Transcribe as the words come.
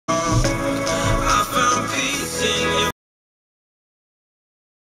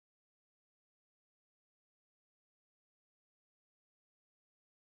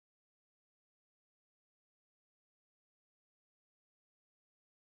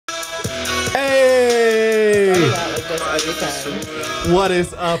welcome. What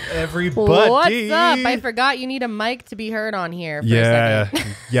is up, everybody? What's up? I forgot you need a mic to be heard on here for a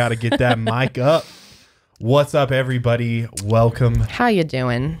second. You gotta get that mic up. What's up, everybody? Welcome How you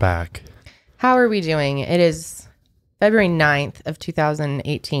doing? back. How are we doing? It is February 9th of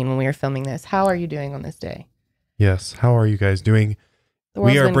 2018 when we are filming this. How are you doing on this day? Yes, how are you guys doing? The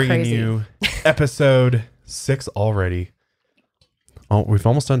world's We are been bringing crazy. you episode 6 already. Oh, we've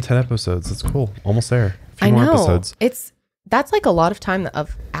almost done 10 episodes. That's cool. Almost there. A few I more know. episodes. That's like a lot of time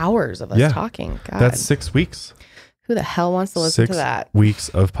of hours of us talking. God, That's 6 weeks. who the hell wants to listen to 6 that? weeks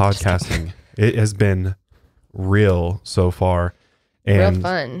of podcasting. It has been real so far. And Real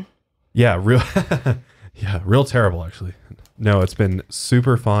fun. yeah, real terrible actually. No, it's been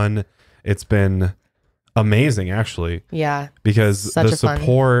super fun. It's been amazing actually, Yeah. because Such the a fun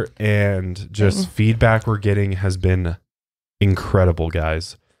support and just feedback we're getting has been incredible,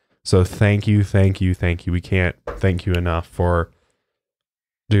 guys. So thank you. We can't thank you enough for,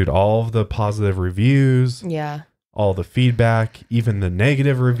 dude, all of the positive reviews, Yeah. all the feedback, even the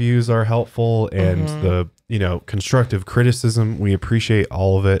negative reviews are helpful, and the, constructive criticism. We appreciate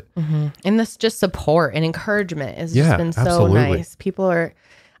all of it. And this just support and encouragement has Yeah, just been so absolutely. nice.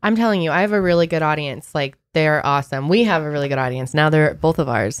 I'm telling you, I have a really good audience. Like, they're awesome. We have a really good audience. Now they're both of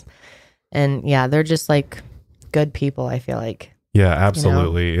ours. And yeah, they're just like good people, I feel like. Yeah,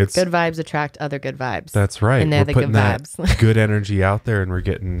 absolutely. It's Good vibes attract other good vibes. That's right. And they're the good that vibes. good energy out there, and we're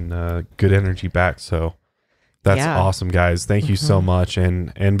getting good energy back. So that's awesome, guys. Thank you so much.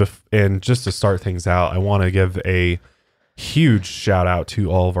 And just to start things out, I want to give a huge shout out to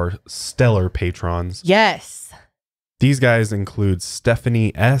all of our stellar patrons. Yes. These guys include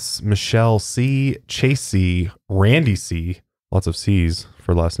Stephanie S, Michelle C, Chase C, Randy C, lots of C's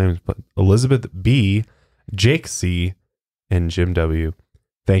for last names, but Elizabeth B, Jake C, and Jim W.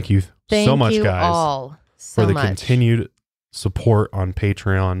 Thank you so much, guys, all so for the much. continued support on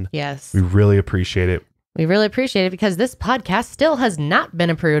Patreon. Yes. We really appreciate it. We really appreciate it because this podcast still has not been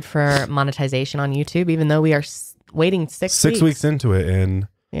approved for monetization on YouTube, even though we are waiting 6 weeks into it, and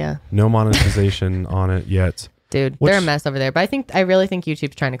Yeah. no monetization on it yet. Dude, they're a mess over there. But I really think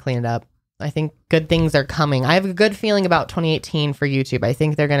YouTube's trying to clean it up. I think good things are coming. I have a good feeling about 2018 for YouTube. I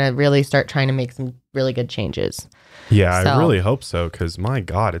think they're going to really start trying to make some really good changes. Yeah, I really hope so, because my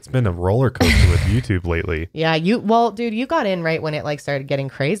God, it's been a roller coaster with YouTube lately. Yeah, dude, you got in right when it started getting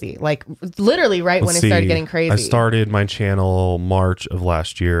crazy. Like literally right when it started getting crazy. I started my channel end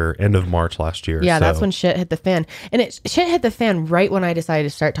of March last year. Yeah, that's when shit hit the fan. And shit hit the fan right when I decided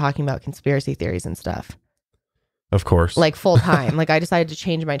to start talking about conspiracy theories and stuff. Of course. Like full time. Like I decided to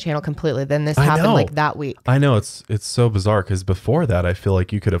change my channel completely. Then this happened like that week. I know, it's so bizarre, because before that I feel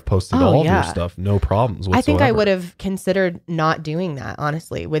like you could have posted all of your stuff, no problems whatsoever. I think I would have considered not doing that,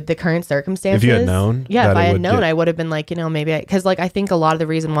 honestly, with the current circumstances. If you had known? Yeah, if I had known, I would have been like, maybe because I think a lot of the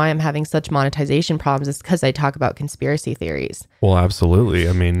reason why I'm having such monetization problems is because I talk about conspiracy theories. Well, absolutely.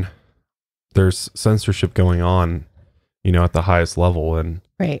 I mean, there's censorship going on, at the highest level, and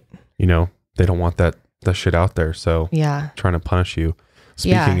right. They don't want that shit out there, so trying to punish you.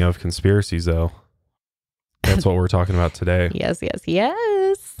 Speaking of conspiracies, though, that's what we're talking about today. Yes.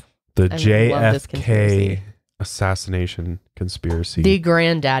 The JFK assassination conspiracy. The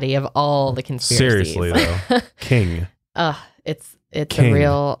granddaddy of all the conspiracies. Seriously, though. King. It's a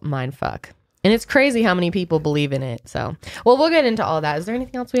real mind fuck. And it's crazy how many people believe in it. So, well, we'll get into all that. Is there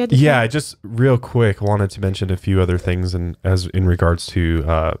anything else we had to say? Yeah, I just real quick wanted to mention a few other things in regards to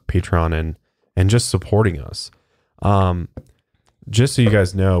Patreon and just supporting us. Just so you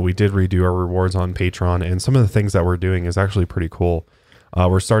guys know, we did redo our rewards on Patreon, and some of the things that we're doing is actually pretty cool.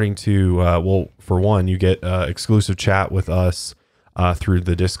 We're starting to, for one, you get exclusive chat with us through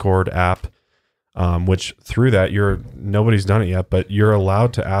the Discord app, which through that, nobody's done it yet, but you're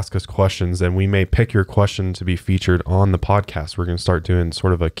allowed to ask us questions, and we may pick your question to be featured on the podcast. We're going to start doing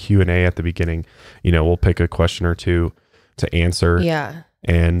sort of a Q&A at the beginning. We'll pick a question or two to answer. Yeah.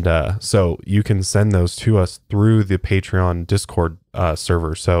 And so you can send those to us through the Patreon Discord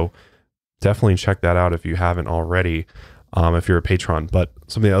server. So definitely check that out if you haven't already, if you're a patron. But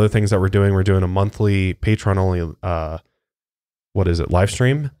some of the other things that we're doing a monthly Patreon only, live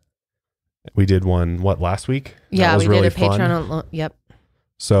stream. We did one, last week? Yeah, we really did a Patreon. Yep.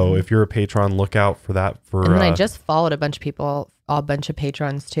 So if you're a patron, look out for that. And then I just followed a bunch of people, a bunch of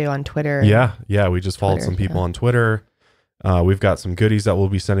patrons too on Twitter. Yeah. We just followed some people on Twitter. We've got some goodies that we'll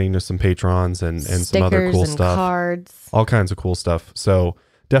be sending to some patrons and some other cool stuff. Cards. All kinds of cool stuff. So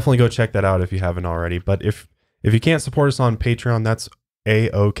definitely go check that out if you haven't already. But if you can't support us on Patreon, that's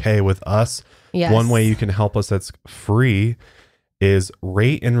A-okay with us. Yes. One way you can help us that's free is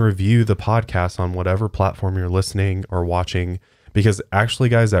rate and review the podcast on whatever platform you're listening or watching, because actually,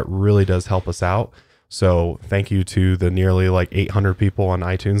 guys, that really does help us out. So thank you to the nearly like 800 people on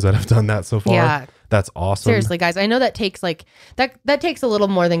iTunes that have done that so far. Yeah. That's awesome. Seriously, guys, I know that takes like that takes a little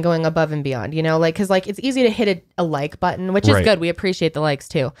more than going above and beyond, you know, like, because like it's easy to hit a like button, which is good. We appreciate the likes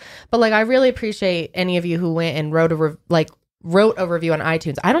too. But like, I really appreciate any of you who went and wrote a review on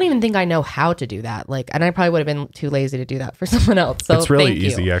iTunes. I don't even think I know how to do that. Like, and I probably would have been too lazy to do that for someone else. So it's really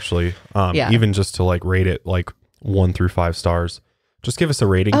easy, actually. Even just to like rate it like 1 through 5 stars. Just give us a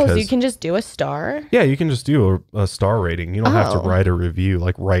rating. Oh, so you can just do a star? Yeah, you can just do a star rating. You don't have to write a review,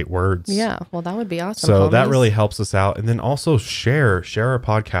 like write words. Yeah, well, that would be awesome. So that really helps us out. And then also share our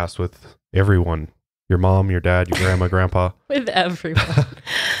podcast with everyone. Your mom, your dad, your grandma, grandpa. With everyone.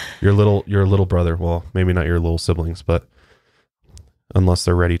 your little brother. Well, maybe not your little siblings, but unless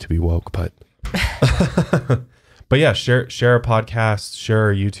they're ready to be woke. But but yeah, share our podcast, share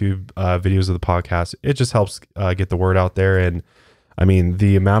our YouTube videos of the podcast. It just helps get the word out there. And I mean,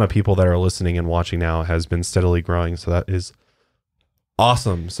 the amount of people that are listening and watching now has been steadily growing. So that is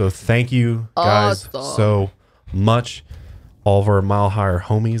awesome. So thank you guys so much. All of our mile higher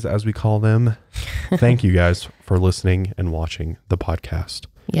homies, as we call them. Thank you guys for listening and watching the podcast.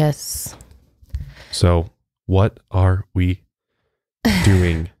 Yes. So what are we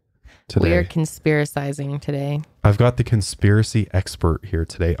doing today? We are conspiracizing today. I've got the conspiracy expert here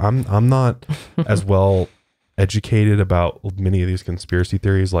today. I'm not as well educated about many of these conspiracy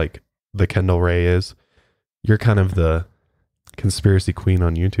theories like the Kendall Rae is. You're kind of the conspiracy queen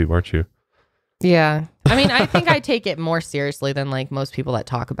on YouTube, aren't you? Yeah. I mean, I think I take it more seriously than like most people that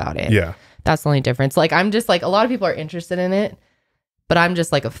talk about it. Yeah. That's the only difference. Like, I'm just like, a lot of people are interested in it, but I'm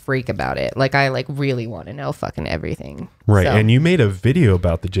just like a freak about it. Like, I like really want to know fucking everything. Right. So. And you made a video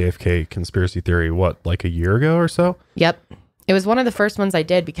about the JFK conspiracy theory, what, like a year ago or so? Yep. It was one of the first ones I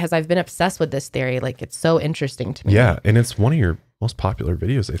did because I've been obsessed with this theory. Like, it's so interesting to me. Yeah. And it's one of your most popular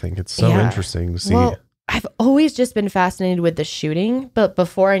videos, I think. It's so interesting to see. Well, I've always just been fascinated with the shooting, but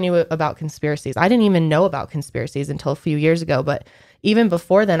before I knew about conspiracies, I didn't even know about conspiracies until a few years ago. But even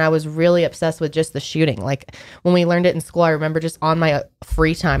before then, I was really obsessed with just the shooting. Like, when we learned it in school, I remember just on my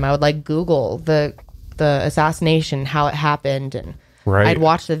free time, I would like Google the assassination, how it happened. And I'd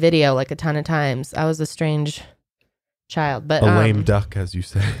watch the video like a ton of times. I was a strange child, but a lame duck, as you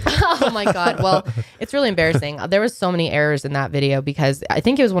say. Oh my God. Well, it's really embarrassing. There was so many errors in that video because I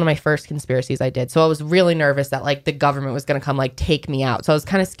think it was one of my first conspiracies I did. So I was really nervous that like the government was going to come like take me out. So I was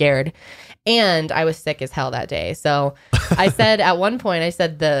kind of scared, and I was sick as hell that day. So I said at one point, I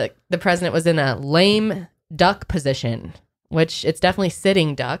said the president was in a lame duck position, which it's definitely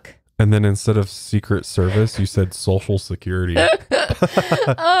sitting duck. And then instead of Secret Service, you said Social Security.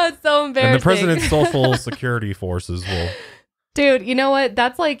 Oh, it's so embarrassing. And the president's Social Security forces will. Dude, you know what?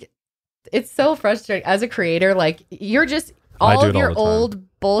 That's like, it's so frustrating. As a creator, like, you're just, all of your old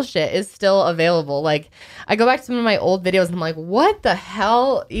bullshit is still available. Like, I go back to some of my old videos and I'm like, what the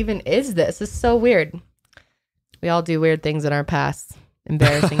hell even is this? It's so weird. We all do weird things in our past.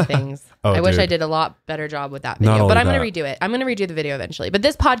 Embarrassing things. I wish I did a lot better job with that video, but I'm going to redo it. I'm going to redo the video eventually. But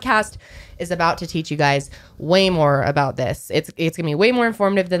this podcast is about to teach you guys way more about this. It's going to be way more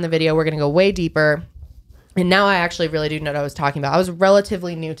informative than the video. We're going to go way deeper. And now I actually really do know what I was talking about. I was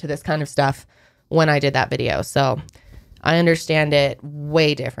relatively new to this kind of stuff when I did that video. So I understand it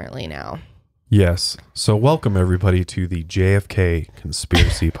way differently now. Yes. So welcome everybody to the JFK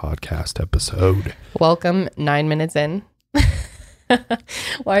Conspiracy Podcast episode. Welcome 9 minutes in.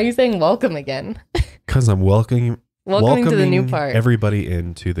 Why are you saying welcome again? Because I'm welcoming to the new part. Everybody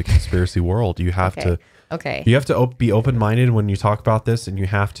into the conspiracy world. You have to be open-minded when you talk about this, and you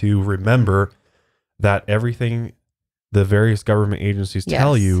have to remember that everything the various government agencies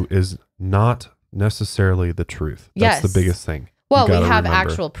tell you is not necessarily the truth. That's the biggest thing. Well, we have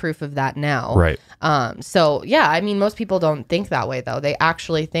actual proof of that now. Right. So yeah, I mean, most people don't think that way though. They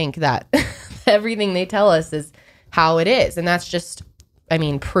actually think that everything they tell us is how it is. And that's just, I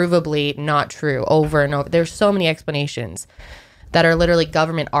mean, provably not true over and over. There's so many explanations that are literally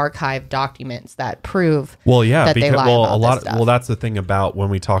government archive documents that prove that they lie about this stuff. Well, that's the thing about when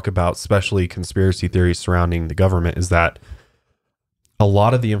we talk about especially conspiracy theories surrounding the government, is that a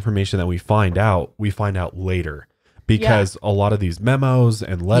lot of the information that we find out later, because a lot of these memos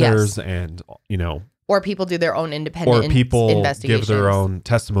and letters and, you know, or people do their own independent or people investigations. give their own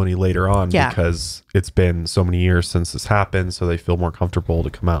testimony later on because it's been so many years since this happened, so they feel more comfortable to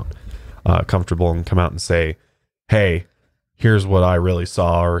come out and say, hey, here's what I really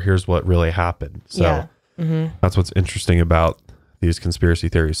saw, or here's what really happened. So that's what's interesting about these conspiracy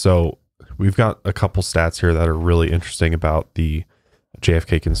theories. So we've got a couple stats here that are really interesting about the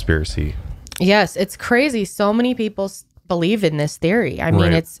JFK conspiracy. Yes, it's crazy. So many people believe in this theory. I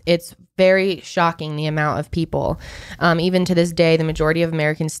mean, it's very shocking the amount of people. Even to this day, the majority of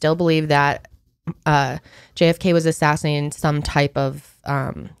Americans still believe that JFK was assassinated in some type of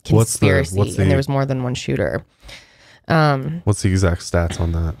conspiracy, and there was more than one shooter. What's the exact stats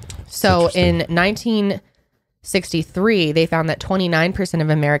on that? So in 1963, they found that 29% of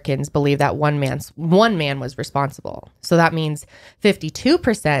Americans believe that one man was responsible. So that means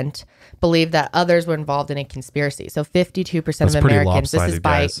 52% believe that others were involved in a conspiracy. So 52% of Americans. This is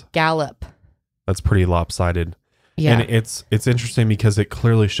by Gallup. That's pretty lopsided. Yeah, and it's interesting because it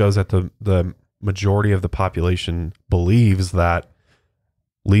clearly shows that the majority of the population believes that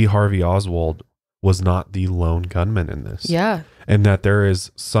Lee Harvey Oswald was not the lone gunman in this. Yeah. And that there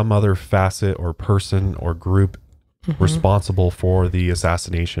is some other facet or person or group responsible for the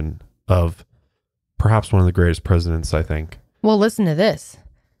assassination of perhaps one of the greatest presidents, I think. Well, listen to this.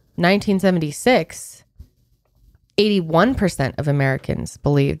 1976, 81% of Americans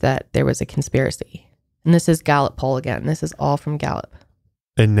believe that there was a conspiracy. And this is Gallup poll again. This is all from Gallup.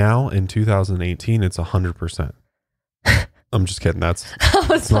 And now in 2018, it's 100%. I'm just kidding. That's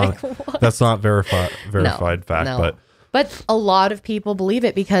not verified fact, but a lot of people believe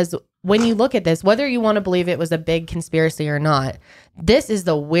it because when you look at this, whether you want to believe it was a big conspiracy or not, this is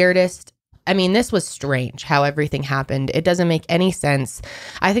the weirdest. I mean, this was strange how everything happened. It doesn't make any sense.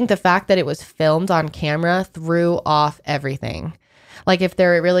 I think the fact that it was filmed on camera threw off everything. Like if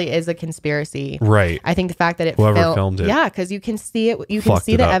there really is a conspiracy, right? I think the fact that whoever filmed it, yeah, because you can see it, you can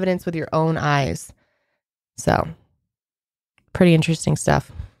see the evidence with your own eyes. So, pretty interesting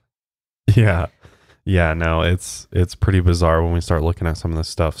stuff. Yeah, no, it's pretty bizarre when we start looking at some of this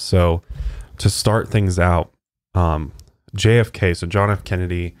stuff. So, to start things out, JFK, so John F.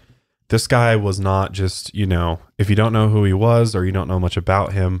 Kennedy, this guy was not just, if you don't know who he was or you don't know much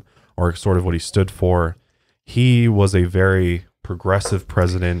about him or sort of what he stood for, he was a very progressive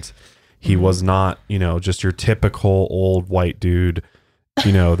president. He was not, just your typical old white dude,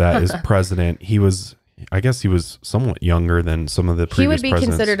 that is president. I guess he was somewhat younger than some of the previous presidents. He would be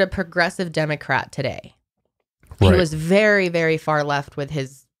considered a progressive Democrat today. Right. He was very, very far left with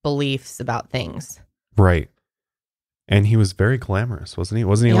his beliefs about things. Right. And he was very glamorous, wasn't he?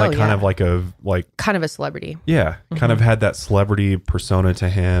 Wasn't he kind of a celebrity? Yeah. Kind of had that celebrity persona to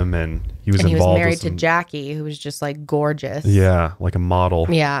him, and he was involved. He was married to Jackie, who was just like gorgeous. Yeah, like a model.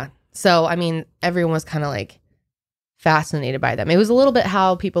 Yeah. So, I mean, everyone was kind of like fascinated by them. It was a little bit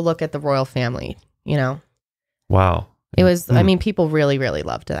how people look at the royal family, Wow. It was, I mean, people really, really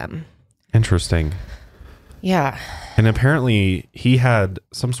loved them. Interesting. Yeah. And apparently he had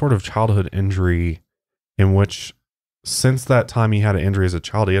some sort of childhood injury in which, since that time he had an injury as a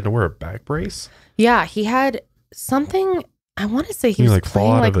child, he had to wear a back brace. Yeah, he had something. I want to say he was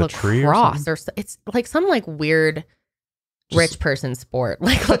playing like lacrosse or it's like some like weird rich person sport,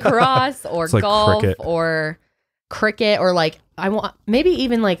 like lacrosse or like golf or cricket or like maybe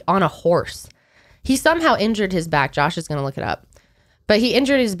even like on a horse. He somehow injured his back. Josh is going to look it up. But he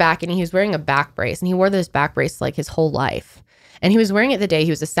injured his back and he was wearing a back brace, and he wore this back brace like his whole life. And he was wearing it the day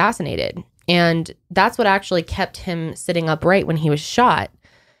he was assassinated. And that's what actually kept him sitting upright when he was shot.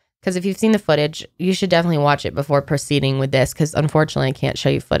 Because if you've seen the footage, you should definitely watch it before proceeding with this, because unfortunately I can't show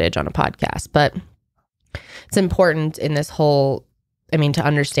you footage on a podcast. But it's important in this whole, to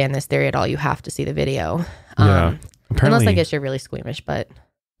understand this theory at all, you have to see the video. Yeah. Unless I guess you're really squeamish, but...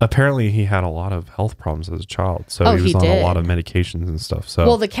 Apparently he had a lot of health problems as a child. So he was on a lot of medications and stuff. So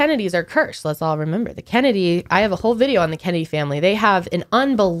well, the Kennedys are cursed. Let's all remember. I have a whole video on the Kennedy family. They have an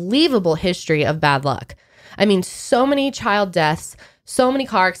unbelievable history of bad luck. I mean, so many child deaths, so many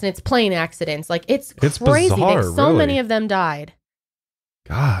car accidents, plane accidents. Like it's crazy. Bizarre, so many of them died.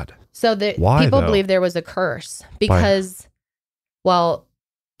 God. So people believe there was a curse because, well,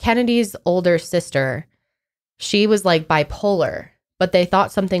 Kennedy's older sister, she was like bipolar. But they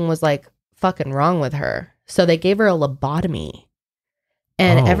thought something was like fucking wrong with her. So they gave her a lobotomy.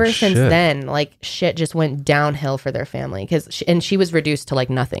 And ever since then, like shit just went downhill for their family. And she was reduced to like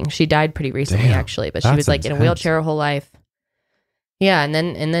nothing. She died pretty recently, actually. But she was like in a wheelchair her whole life. Yeah. And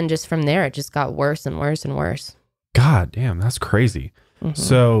then just from there, it just got worse and worse and worse. God damn, that's crazy.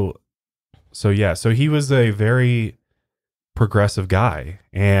 Mm-hmm. So he was a very progressive guy.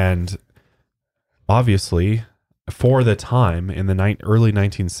 And obviously... for the time in the early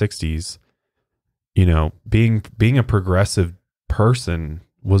 1960s, being a progressive person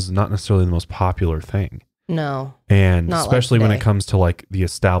was not necessarily the most popular thing. No. And especially when it comes to like the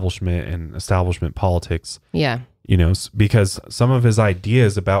establishment and establishment politics. Yeah. Because some of his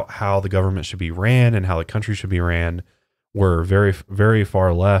ideas about how the government should be ran and how the country should be ran were very, very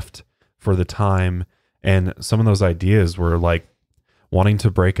far left for the time. And some of those ideas were like wanting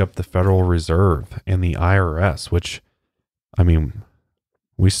to break up the Federal Reserve and the IRS, which, I mean,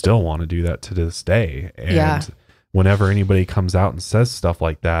 we still want to do that to this day. And whenever anybody comes out and says stuff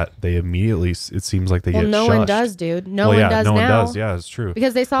like that, they immediately, it seems like they get no shushed. one does, dude. No one does now. No one does. Yeah, it's true.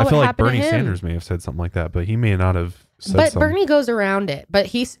 Because they saw I what feel like happened Bernie to him. Sanders may have said something like that, but he may not have said But something. Bernie goes around it.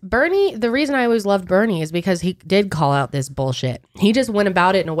 But Bernie, the reason I always loved Bernie is because he did call out this bullshit. He just went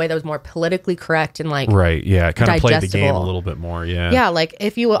about it in a way that was more politically correct and like right, yeah, kind of played the game a digestible. little bit more, yeah. Yeah, like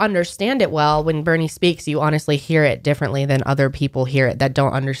if you understand it well, when Bernie speaks, you honestly hear it differently than other people hear it that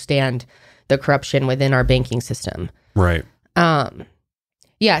don't understand the corruption within our banking system. Right.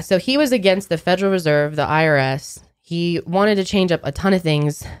 Yeah, so he was against the Federal Reserve, the IRS. He wanted to change up a ton of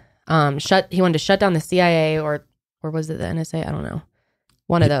things. He wanted to shut down the CIA or was it the NSA? I don't know.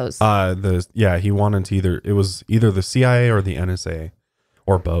 One of those. He wanted to it was either the CIA or the NSA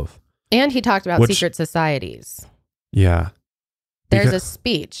or both. And he talked about secret societies. Yeah. There's a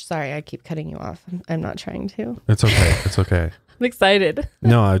speech. Sorry, I keep cutting you off. I'm not trying to. It's okay. It's okay. I'm excited.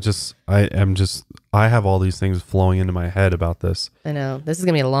 No, I have all these things flowing into my head about this. I know. This is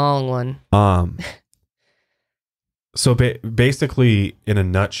going to be a long one. So basically, in a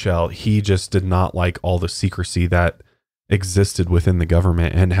nutshell, he just did not like all the secrecy that existed within the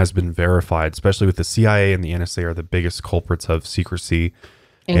government and has been verified, especially with the CIA and the NSA are the biggest culprits of secrecy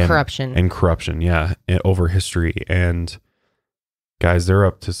and corruption. And corruption, yeah, over history. And guys, they're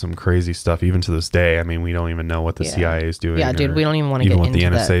up to some crazy stuff even to this day. I mean, we don't even know what the CIA is doing. Yeah, dude, we don't even want to get what into the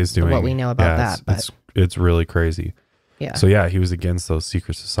NSA is doing. What we know about that. But it's really crazy. Yeah. So yeah, he was against those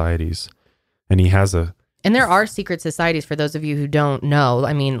secret societies, and he has And there are secret societies for those of you who don't know.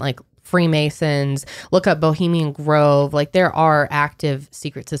 I mean, like Freemasons, look up Bohemian Grove. Like there are active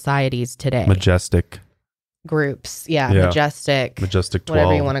secret societies today. Majestic groups. Yeah. Majestic 12.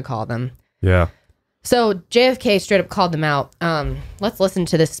 Whatever you want to call them. Yeah. So JFK straight up called them out. Let's listen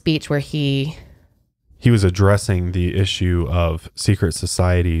to this speech where he was addressing the issue of secret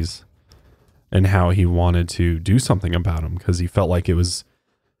societies and how he wanted to do something about them because he felt like it was,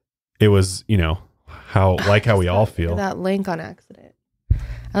 you know, how we all feel. That link on accident.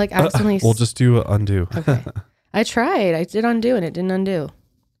 I like accidentally. We'll just do undo. Okay. I tried. I did undo and it didn't undo.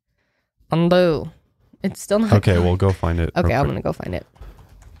 Undo. It's still not. Okay, we'll go find it. Okay, I'm gonna go find it.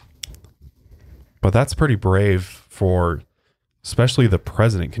 But that's pretty brave for, especially the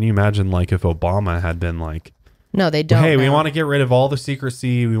president. Can you imagine, like, if Obama had been like, no, they don't. Hey, we want to get rid of all the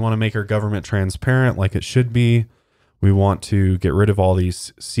secrecy. We want to make our government transparent like it should be. We want to get rid of all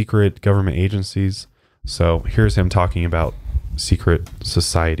these secret government agencies. So here's him talking about secret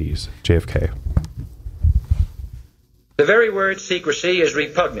societies. JFK. The very word secrecy is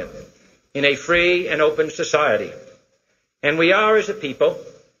repugnant in a free and open society. And we are, as a people,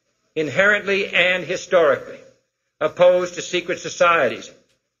 inherently and historically opposed to secret societies,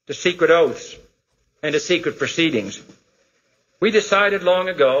 to secret oaths, and to secret proceedings. We decided long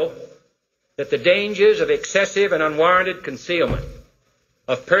ago that the dangers of excessive and unwarranted concealment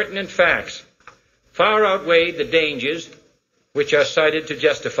of pertinent facts far outweighed the dangers which are cited to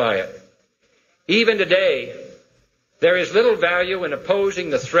justify it. Even today, there is little value in opposing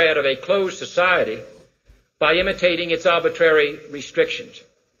the threat of a closed society by imitating its arbitrary restrictions.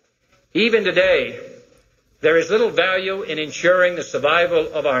 Even today, there is little value in ensuring the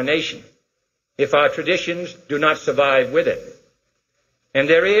survival of our nation if our traditions do not survive with it. And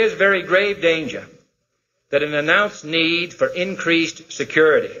there is very grave danger that an announced need for increased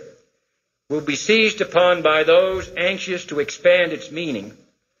security will be seized upon by those anxious to expand its meaning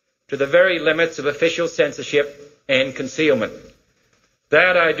to the very limits of official censorship and concealment.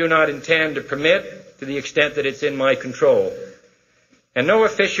 That I do not intend to permit to the extent that it's in my control. And no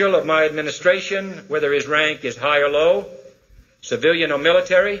official of my administration, whether his rank is high or low, civilian or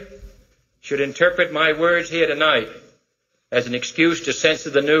military, should interpret my words here tonight as an excuse to censor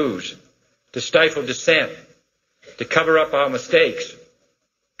the news, to stifle dissent, to cover up our mistakes,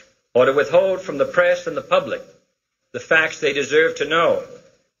 or to withhold from the press and the public the facts they deserve to know.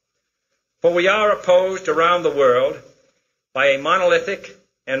 For we are opposed around the world by a monolithic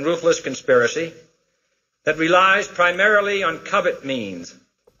and ruthless conspiracy that relies primarily on covert means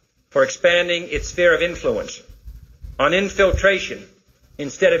for expanding its sphere of influence, on infiltration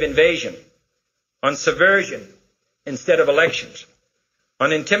instead of invasion, on subversion instead of elections,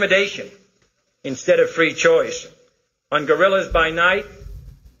 on intimidation instead of free choice, on guerrillas by night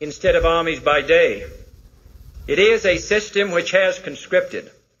instead of armies by day. It is a system which has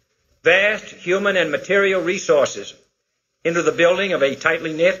conscripted vast human and material resources into the building of a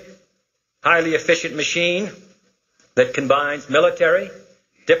tightly knit, highly efficient machine that combines military,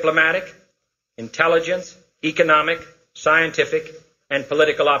 diplomatic, intelligence, economic, scientific, and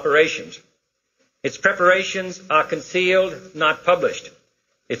political operations. Its preparations are concealed, not published.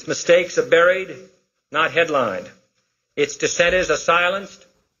 Its mistakes are buried, not headlined. Its dissenters are silenced,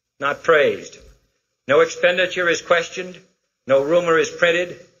 not praised. No expenditure is questioned, no rumor is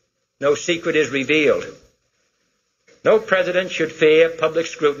printed, no secret is revealed. No president should fear public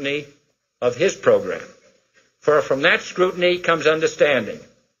scrutiny of his program, for from that scrutiny comes understanding,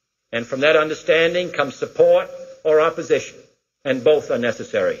 and from that understanding comes support or opposition, and both are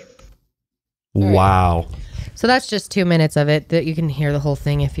necessary. Wow. So that's just 2 minutes of it. That you can hear the whole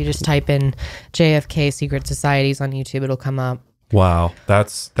thing if you just type in JFK secret societies on YouTube. It'll come up. Wow,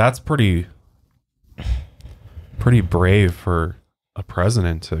 that's pretty brave for a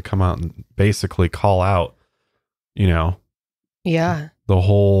president to come out and basically call out, you know, yeah, the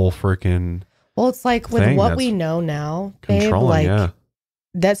whole freaking. Well, it's like with what we know now, babe, like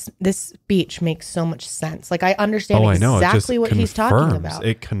this speech makes so much sense. Like I understand exactly what he's talking about.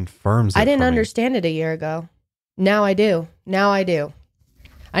 It confirms. I didn't understand it a year ago. Now I do.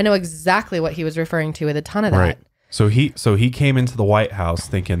 I know exactly what he was referring to with a ton of that. Right. So he came into the White House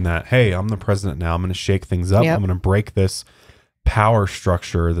thinking that, hey, I'm the president now. I'm going to shake things up. Yep. I'm going to break this power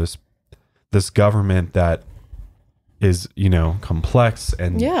structure, this government that is, you know, complex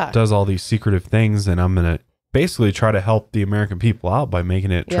and does all these secretive things, and I'm going to basically try to help the American people out by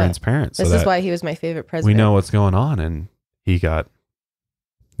making it transparent. This is why he was my favorite president. We know what's going on, and he got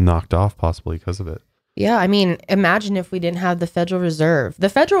knocked off possibly because of it. Yeah, I mean, imagine if we didn't have the Federal Reserve. The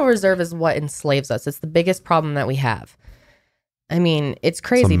Federal Reserve is what enslaves us. It's the biggest problem that we have. I mean, it's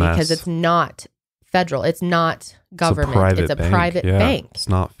crazy because it's not federal. It's not government. It's a private bank. It's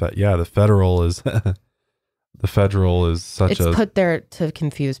not. The federal is. The federal is such It's put there to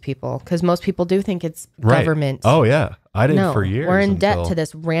confuse people because most people do think it's government. Oh yeah, I did for years. We're in debt to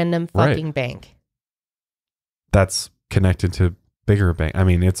this random fucking bank. That's connected to bigger bank. I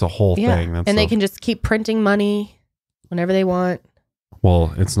mean, it's a whole thing. And they can just keep printing money whenever they want.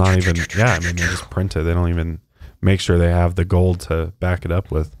 Well, it's not even. I mean, they just print it. They don't even make sure they have the gold to back it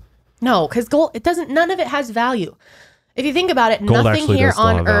up with. No, because gold. It doesn't. None of it has value. If you think about it, gold nothing here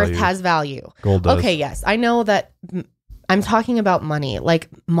on Earth has value. Gold does. Okay, yes. I know that I'm talking about money, like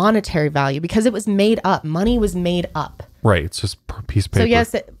monetary value, because it was made up. Money was made up. Right. It's just a piece of paper. So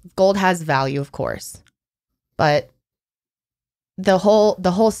yes, gold has value, of course. But the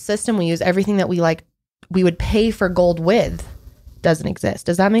whole system we use, everything that we would pay for gold with, doesn't exist.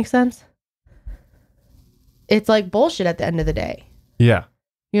 Does that make sense? It's like bullshit at the end of the day. Yeah.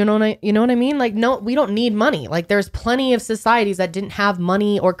 You know what I mean? Like, no, we don't need money. Like, there's plenty of societies that didn't have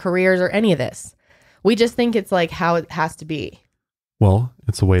money or careers or any of this. We just think it's like how it has to be. Well,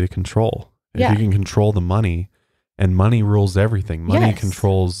 it's a way to control. If you can control the money, and money rules everything. Money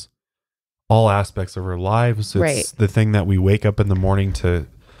controls all aspects of our lives. It's the thing that we wake up in the morning to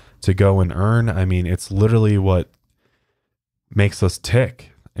go and earn. I mean, it's literally what makes us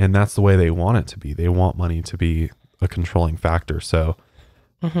tick. And that's the way they want it to be. They want money to be a controlling factor. So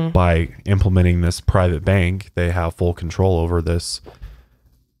by implementing this private bank, they have full control over this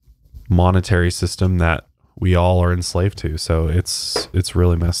monetary system that we all are enslaved to. So it's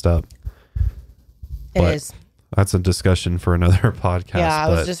really messed up. It is. That's a discussion for another podcast. Yeah, I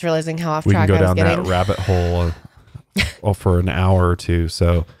was just realizing how off track I was getting. We can go down that rabbit hole for an hour or two.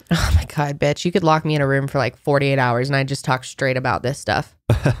 So, oh my God, bitch, you could lock me in a room for like 48 hours and I just talk straight about this stuff.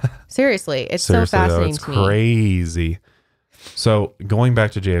 Seriously, it's so fascinating to me. It's crazy. So going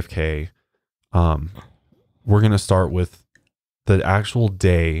back to JFK, we're going to start with the actual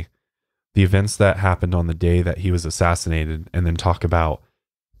day, the events that happened on the day that he was assassinated, and then talk about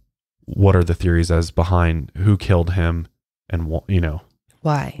what are the theories as behind who killed him and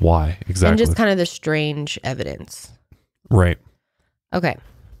why exactly. And just kind of the strange evidence. Right. Okay.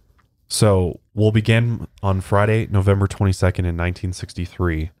 So we'll begin on Friday, November 22nd in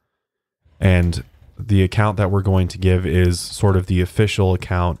 1963. And the account that we're going to give is sort of the official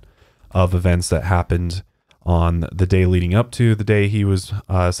account of events that happened on the day leading up to the day he was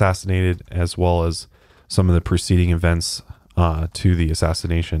assassinated, as well as some of the preceding events to the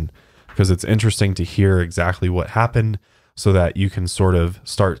assassination, because it's interesting to hear exactly what happened so that you can sort of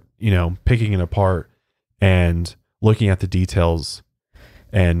start, picking it apart and looking at the details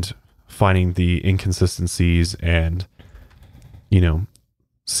and finding the inconsistencies and,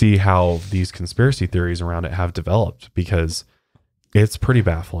 see how these conspiracy theories around it have developed, because it's pretty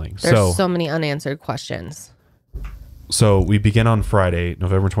baffling. There's so many unanswered questions. So we begin on Friday,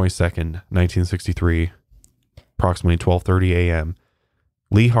 November 22nd, 1963, approximately 12:30 a.m.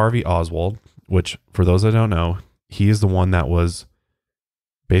 Lee Harvey Oswald, which for those that don't know, he is the one that was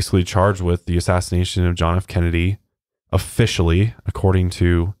basically charged with the assassination of John F. Kennedy, officially, according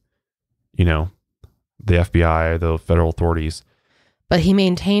to, you know, the FBI, the federal authorities. But he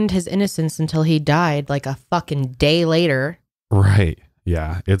maintained his innocence until he died like a fucking day later. Right.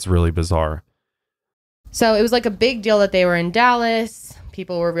 Yeah. It's really bizarre. So it was like a big deal that they were in Dallas.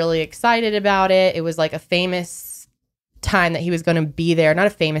 People were really excited about it. It was like a famous time that he was going to be there. Not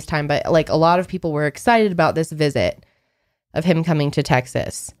a famous time, but like a lot of people were excited about this visit of him coming to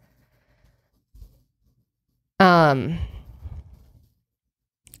Texas.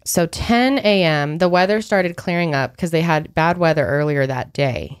 So 10 a.m., the weather started clearing up because they had bad weather earlier that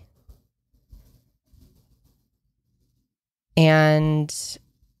day. And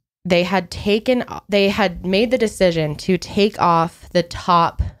they had made the decision to take off the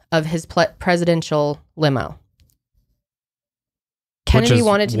top of his presidential limo. Kennedy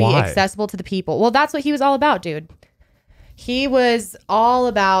wanted to be accessible to the people. Well, that's what he was all about, dude. He was all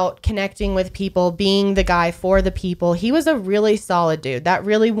about connecting with people, being the guy for the people. He was a really solid dude that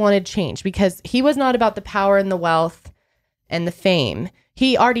really wanted change because he was not about the power and the wealth and the fame.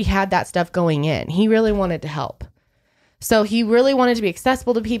 He already had that stuff going in. He really wanted to help. So he really wanted to be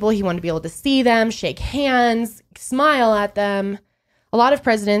accessible to people. He wanted to be able to see them, shake hands, smile at them. A lot of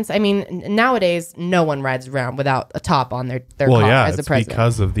presidents, I mean, nowadays, no one rides around without a top on their car as a president.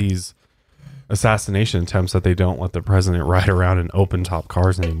 Because of these assassination attempts that they don't let the president ride around in open top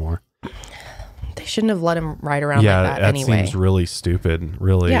cars anymore. They shouldn't have let him ride around like that anyway. Yeah, that seems really stupid.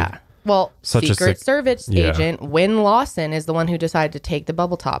 Really. Yeah. Well, Secret Service agent Wynn Lawson is the one who decided to take the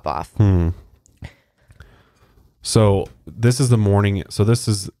bubble top off. So this is the morning. So this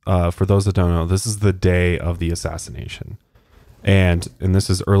is, for those that don't know, this is the day of the assassination. And this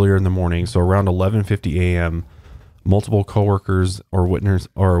is earlier in the morning. So around 11:50 a.m., multiple coworkers or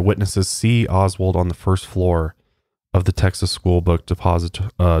witnesses see Oswald on the first floor of the Texas School Book Depository.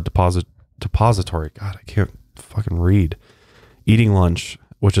 God, I can't fucking read. Eating lunch,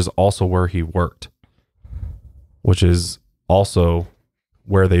 which is also where he worked, which is also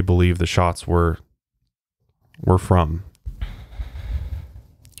where they believe the shots were from.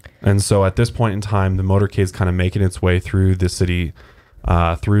 And so at this point in time, the motorcade is kind of making its way through the city,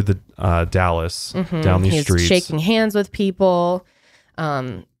 through the Dallas, down these streets. He's shaking hands with people.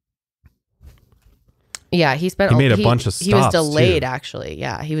 Yeah, he made a bunch of stops. He was delayed, actually.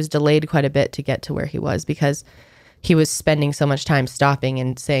 Yeah, he was delayed quite a bit to get to where he was because he was spending so much time stopping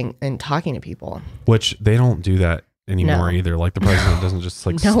and saying and talking to people. Which they don't do that anymore either. Like the president doesn't just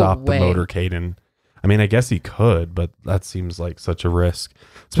like stop the motorcade and. I mean, I guess he could, but that seems like such a risk,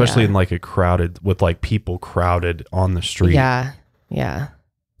 especially in like with like people crowded on the street. Yeah. Yeah.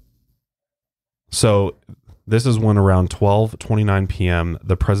 So this is when around 12:29 p.m.,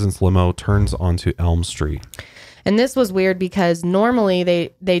 the president's limo turns onto Elm Street. And this was weird because normally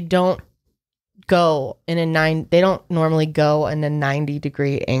they don't go in they don't normally go in a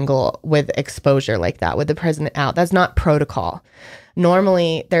 90-degree angle with exposure like that with the president out. That's not protocol.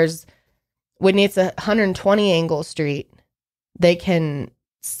 Normally when it's a 120 angle street, they can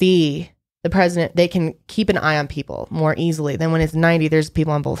see the president. They can keep an eye on people more easily than when it's 90. There's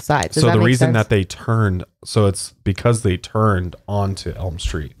people on both sides. So the reason that they turned, so it's because they turned onto Elm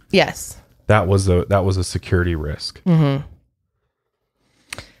Street. Yes, that was a security risk. Mm-hmm.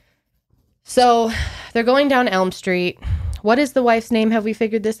 So they're going down Elm Street. What is the wife's name? Have we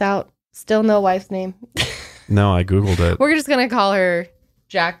figured this out? Still no wife's name. No, I Googled it. We're just gonna call her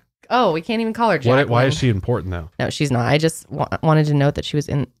Jack. Oh, we can't even call her Jack. Why is she important though? No, she's not. I just wanted to note that she was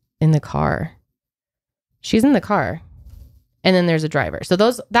in the car. She's in the car. And then there's a driver. So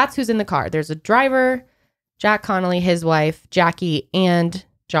that's who's in the car. There's a driver, Jack Connolly, his wife, Jackie, and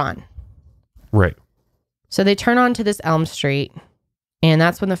John. Right. So they turn onto this Elm Street, and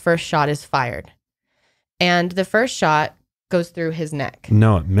that's when the first shot is fired. And the first shot goes through his neck.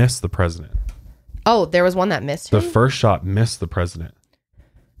 No, it missed the president. Oh, there was one that missed him? The first shot missed the president.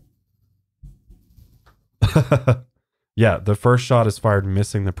 Yeah, the first shot is fired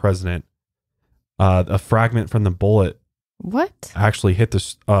missing the president. A fragment from the bullet actually hit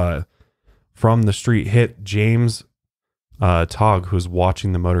from the street, hit James Togg, who's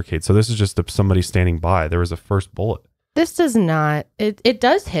watching the motorcade. So this is just somebody standing by. There was a first bullet. This does not. It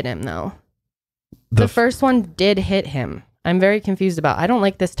does hit him, though. The first one did hit him. I'm very confused about. I don't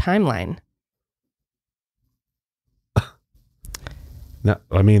like this timeline. No,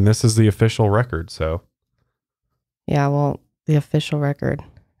 I mean, this is the official record, so. Yeah, well, the official record.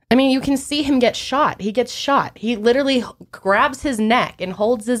 I mean, you can see him get shot. He gets shot. He literally grabs his neck and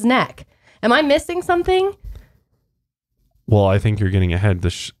holds his neck. Am I missing something? Well, I think you're getting ahead.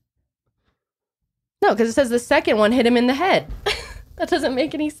 No, because it says the second one hit him in the head. That doesn't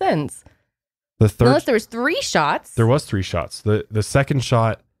make any sense. The third, unless there was 3 shots. There was 3 shots. The second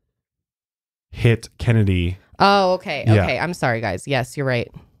shot hit Kennedy. Oh, okay. Yeah. Okay. I'm sorry, guys. Yes, you're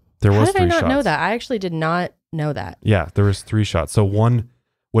right. There was 3 shots. How did I not know that? I actually did not know that. Yeah, there was 3 shots. So one,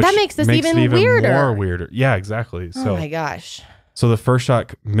 which that makes this even weirder. More weirder. Yeah, exactly. Oh my gosh. So the first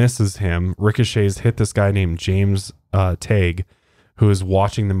shot misses him. Ricochets hit this guy named James Tague, who is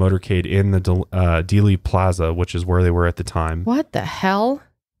watching the motorcade in the Dealey Plaza, which is where they were at the time. What the hell?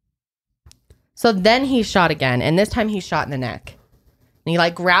 So then he shot again, and this time he shot in the neck. And he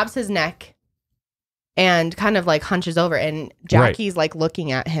like grabs his neck and kind of like hunches over, and Jackie's like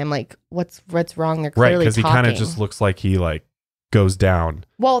looking at him like, what's wrong? They're clearly because he kind of just looks like he like goes down.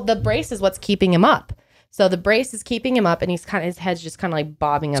 Well, the brace is what's keeping him up. So the brace is keeping him up, and his head's just kind of like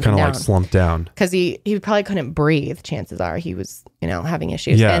bobbing up and down. Kind of like slumped down. Because he probably couldn't breathe. Chances are he was, having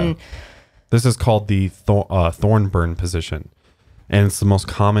issues. Yeah. And this is called the Thornburn position. And it's the most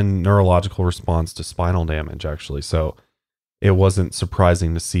common neurological response to spinal damage, actually. So it wasn't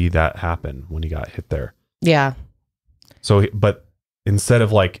surprising to see that happen when he got hit there. Yeah. So, but instead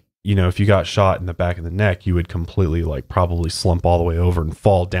of like, if you got shot in the back of the neck, you would completely like probably slump all the way over and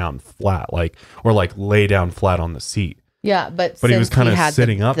fall down flat, or lay down flat on the seat. Yeah, but he was kind of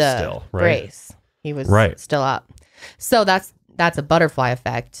sitting up still, right? Brace. He was still up. So that's a butterfly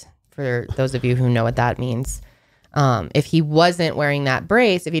effect for those of you who know what that means. If he wasn't wearing that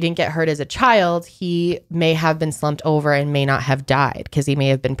brace, if he didn't get hurt as a child, he may have been slumped over and may not have died because he may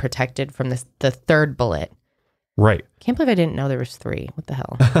have been protected from the third bullet. Right. Can't believe I didn't know there was 3. What the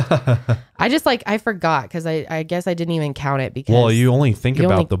hell? I forgot because I guess I didn't even count it because. Well, you only think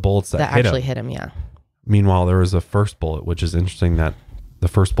about the bullets that actually hit him. Yeah. Meanwhile, there was a first bullet, which is interesting that the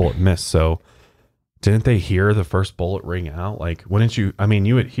first bullet missed. So didn't they hear the first bullet ring out? Like, wouldn't you? I mean,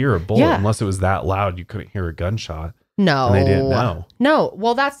 you would hear a bullet unless it was that loud. You couldn't hear a gunshot. No. And they didn't know. No.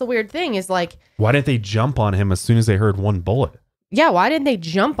 Well, that's the weird thing is like. Why didn't they jump on him as soon as they heard one bullet? Yeah, why didn't they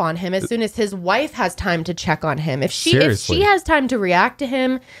jump on him as soon as his wife has time to check on him? If she has time to react to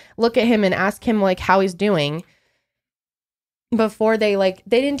him, look at him and ask him like how he's doing before they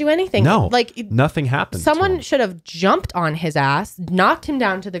didn't do anything. No, nothing happened. Someone should have jumped on his ass, knocked him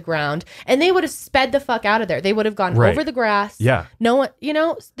down to the ground, and they would have sped the fuck out of there. They would have gone over the grass. Yeah. No one,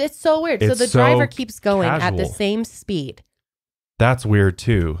 it's so weird. So the driver keeps going at the same speed. That's weird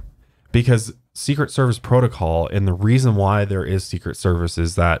too, because Secret Service protocol, and the reason why there is Secret Service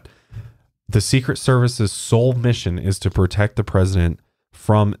is that the Secret Service's sole mission is to protect the president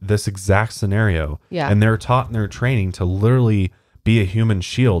from this exact scenario. Yeah. And they're taught in their training to literally be a human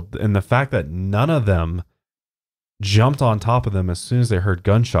shield. And the fact that none of them jumped on top of them as soon as they heard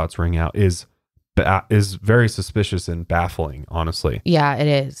gunshots ring out is very suspicious and baffling, honestly. Yeah, it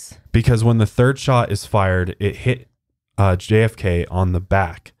is. Because when the third shot is fired, it hit JFK on the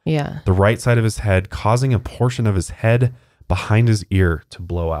back, the right side of his head, causing a portion of his head behind his ear to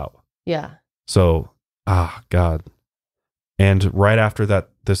blow out. Yeah. So, God. And right after that,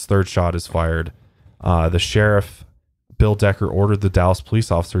 this third shot is fired. The sheriff, Bill Decker, ordered the Dallas police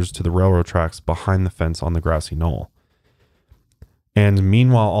officers to the railroad tracks behind the fence on the grassy knoll. And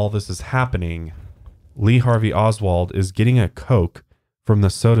meanwhile, all this is happening, Lee Harvey Oswald is getting a Coke from the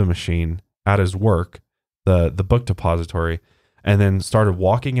soda machine at his work, the book depository, and then started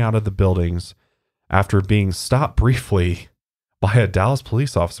walking out of the buildings after being stopped briefly by a Dallas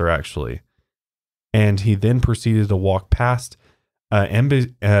police officer, actually. And he then proceeded to walk past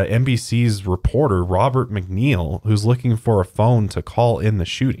NBC's reporter, Robert McNeil, who's looking for a phone to call in the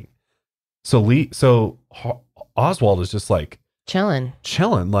shooting. So Oswald is just like chilling.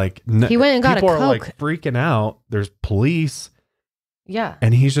 Like he went and got a Coke. People are like freaking out. There's police. Yeah.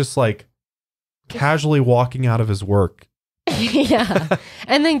 And he's just like casually walking out of his work. Yeah.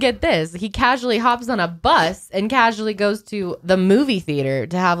 And then get this. He casually hops on a bus and casually goes to the movie theater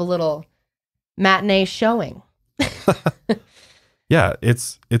to have a little matinee showing. Yeah,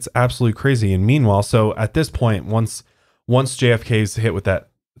 it's absolutely crazy. And meanwhile, so at this point, once JFK's hit with that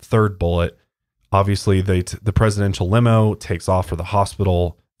third bullet, obviously the presidential limo takes off for the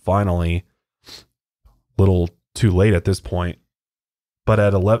hospital. Finally, little too late at this point. But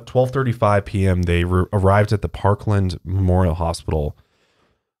at 12:35 p.m., they arrived at the Parkland Memorial Hospital,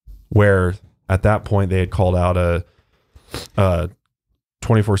 where at that point they had called out a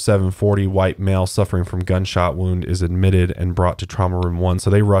 24/7 40 white male suffering from gunshot wound is admitted and brought to trauma room 1. So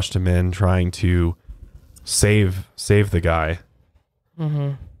they rushed him in, trying to save the guy.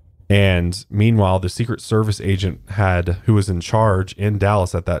 Mm-hmm. And meanwhile, the Secret Service agent who was in charge in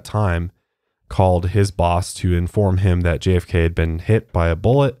Dallas at that time, called his boss to inform him that JFK had been hit by a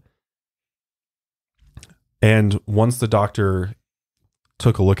bullet. And once the doctor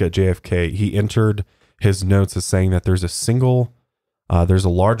took a look at JFK, he entered his notes as saying that there's a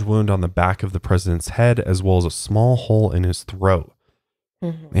large wound on the back of the president's head, as well as a small hole in his throat.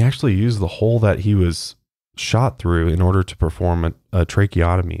 Mm-hmm. They actually used the hole that he was shot through in order to perform a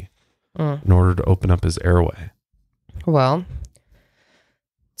tracheotomy, in order to open up his airway. Well,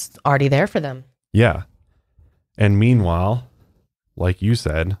 it's already there for them. Yeah. And meanwhile, like you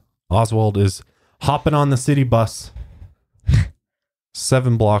said, Oswald is hopping on the city bus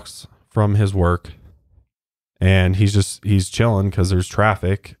 7 blocks from his work. And he's chilling because there's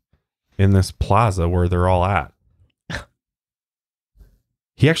traffic in this plaza where they're all at.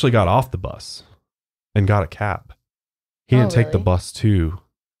 He actually got off the bus and got a cab. He didn't take the bus to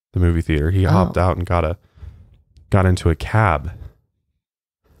the movie theater. He hopped out and got into a cab.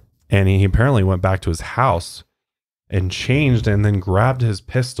 And he apparently went back to his house and changed and then grabbed his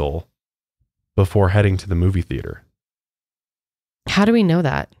pistol before heading to the movie theater. How do we know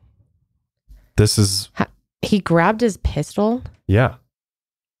that? He grabbed his pistol? Yeah.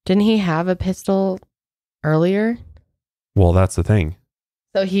 Didn't he have a pistol earlier? Well, that's the thing.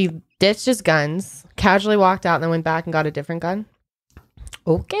 So he ditched his guns, casually walked out, and then went back and got a different gun?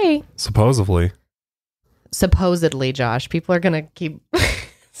 Okay. Supposedly, Josh. People are going to keep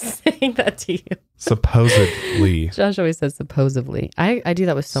saying that to you. Supposedly. Josh always says supposedly. I do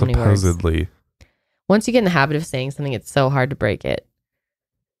that with so many words. Supposedly. Once you get in the habit of saying something, it's so hard to break it.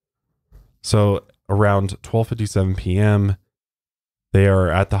 So around 12:57 p.m., they are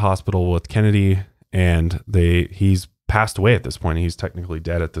at the hospital with Kennedy, and he's passed away at this point. He's technically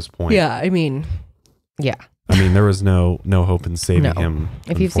dead at this point. Yeah, I mean, there was no hope in saving him.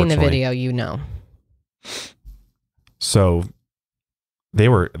 If you've seen the video, you know. So they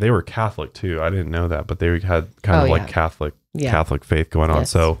were Catholic too. I didn't know that, but they had kind of like Catholic faith going on.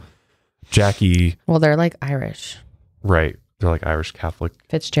 So Jackie, well, they're like Irish, right? They're like Irish Catholic.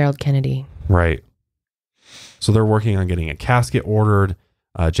 Fitzgerald Kennedy, right? So they're working on getting a casket ordered.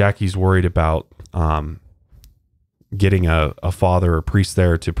 Jackie's worried about getting a father or priest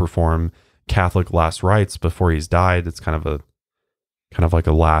there to perform Catholic last rites before he's died. It's kind of like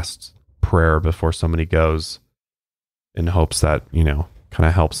a last prayer before somebody goes, in hopes that, kind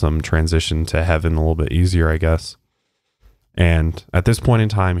of helps them transition to heaven a little bit easier, I guess. And at this point in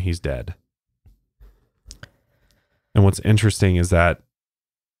time, he's dead. And what's interesting is that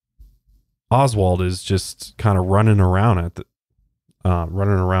Oswald is just kind of running around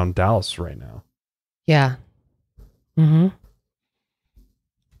Dallas right now. Yeah. Mm-hmm.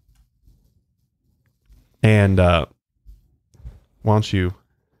 And why don't you?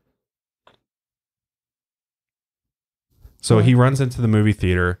 So he runs into the movie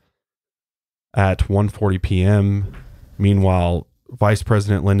theater at 1:40 p.m. Meanwhile, Vice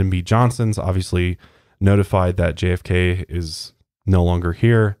President Lyndon B. Johnson's obviously notified that JFK is no longer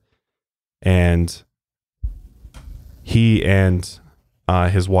here, and he and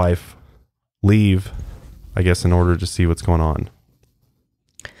his wife leave, I guess, in order to see what's going on.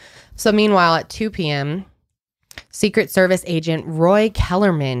 So meanwhile, at 2 p.m., Secret Service agent Roy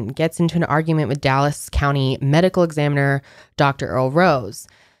Kellerman gets into an argument with Dallas County medical examiner Dr. Earl Rose.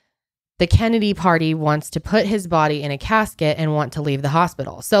 The Kennedy party wants to put his body in a casket and want to leave the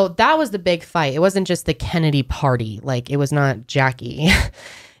hospital. So that was the big fight. It wasn't just the Kennedy party. Like, it was not Jackie.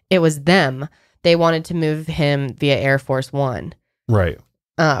 It was them. They wanted to move him via Air Force One. Right.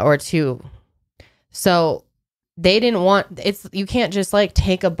 Or 2. So they didn't want... You can't just,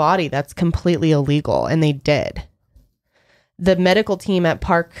 take a body. That's completely illegal. And they did. The medical team at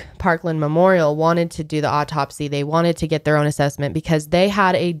Parkland Memorial wanted to do the autopsy. They wanted to get their own assessment because they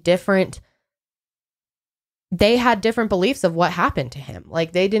had different beliefs of what happened to him.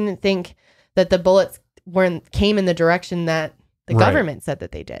 Like, they didn't think that the bullets came in the direction that the government said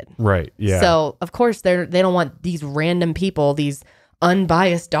that they did. Right. Yeah. So of course they don't want these random people, these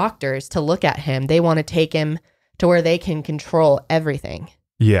unbiased doctors, to look at him. They want to take him to where they can control everything.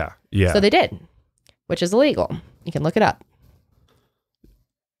 Yeah. Yeah. So they did, which is illegal. You can look it up.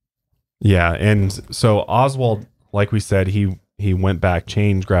 Yeah, and so Oswald, like we said, he went back,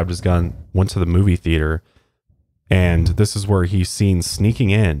 changed, grabbed his gun, went to the movie theater, and this is where he's seen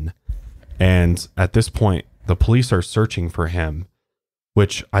sneaking in. And at this point, the police are searching for him,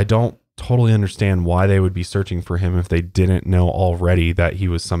 which I don't totally understand why they would be searching for him if they didn't know already that he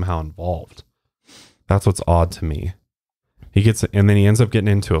was somehow involved. That's what's odd to me. And then he ends up getting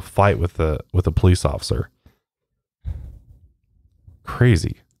into a fight with a police officer.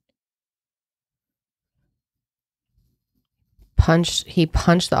 Crazy. He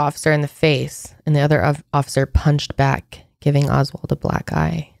punched the officer in the face, and the other officer punched back, giving Oswald a black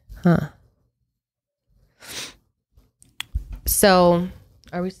eye. Huh. So,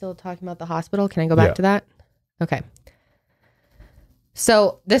 are we still talking about the hospital? Can I go back to that? Okay.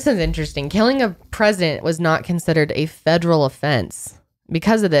 So, this is interesting. Killing a president was not considered a federal offense.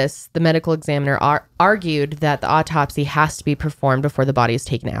 Because of this, the medical examiner argued that the autopsy has to be performed before the body is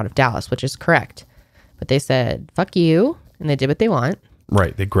taken out of Dallas, which is correct. But they said, fuck you, and they did what they want.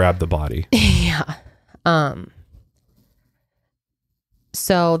 Right. They grabbed the body. Yeah.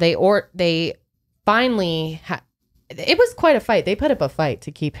 So they finally it was quite a fight. They put up a fight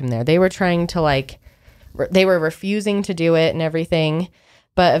to keep him there. They were trying to they were refusing to do it and everything,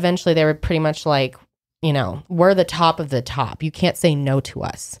 but eventually they were pretty much like, we're the top of the top. You can't say no to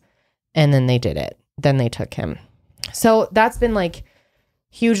us. And then they did it. Then they took him. So that's been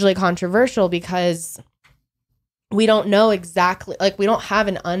hugely controversial because we don't know exactly, we don't have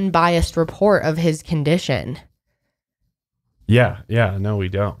an unbiased report of his condition. Yeah. No, we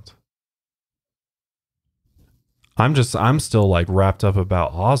don't. I'm still wrapped up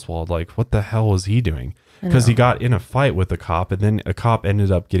about Oswald. What the hell was he doing? Because he got in a fight with a cop, and then a cop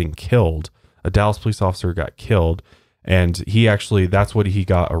ended up getting killed. A Dallas police officer got killed, and that's what he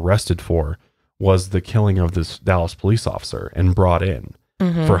got arrested for, was the killing of this Dallas police officer and brought in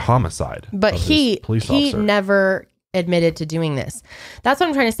for homicide. But he never admitted to doing this. That's what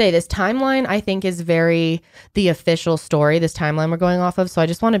I'm trying to say. This timeline, I think, is very the official story, this timeline we're going off of. So I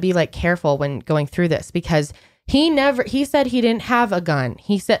just want to be careful when going through this, because he said he didn't have a gun.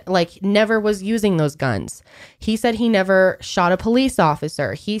 He said never was using those guns. He said he never shot a police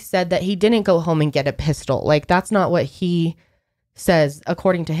officer. He said that he didn't go home and get a pistol. That's not what he says,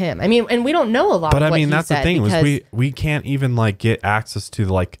 according to him. I mean, and we don't know a lot. But I mean, that's the thing, was we can't even get access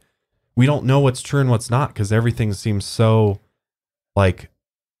to we don't know what's true and what's not, because everything seems so I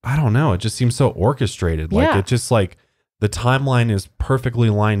don't know. It just seems so orchestrated. It just the timeline is perfectly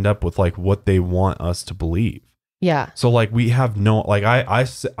lined up with what they want us to believe. Yeah. So we have no,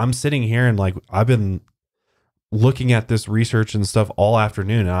 I'm sitting here and I've been looking at this research and stuff all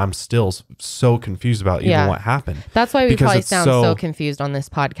afternoon, and I'm still so confused about even what happened. That's why we probably sound so confused on this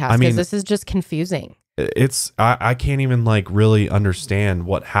podcast, because this is just confusing. I can't even really understand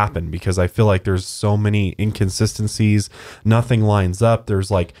what happened, because I feel there's so many inconsistencies. Nothing lines up.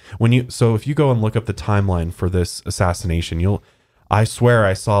 There's if you go and look up the timeline for this assassination, I swear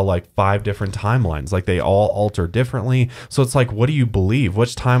I saw 5 different timelines. They all alter differently. So it's what do you believe?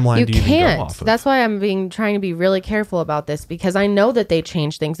 Which timeline do you even go off of? That's why I'm trying to be really careful about this, because I know that they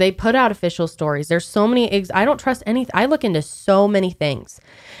change things. They put out official stories. There's so many. I don't trust anything. I look into so many things,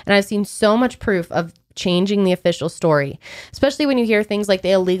 and I've seen so much proof of changing the official story, especially when you hear things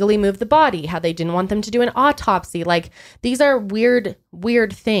they illegally moved the body, how they didn't want them to do an autopsy. These are weird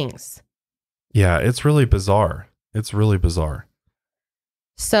things. Yeah, it's really bizarre. It's really bizarre.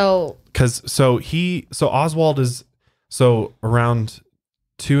 So Oswald is around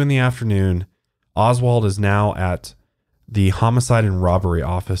 2 p.m. Oswald is now at the homicide and robbery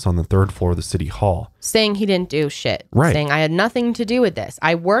office on the 3rd floor of the city hall, saying he didn't do shit. Right. Saying I had nothing to do with this.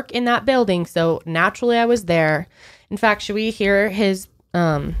 I work in that building, so naturally I was there. In fact, should we hear his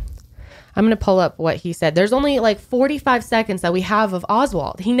I'm going to pull up what he said. There's only 45 seconds that we have of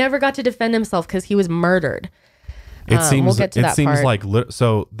Oswald. He never got to defend himself because he was murdered. It seems we'll get to that part.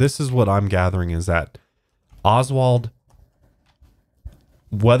 So this is what I'm gathering, is that Oswald,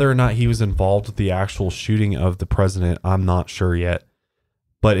 whether or not he was involved with the actual shooting of the president, I'm not sure yet.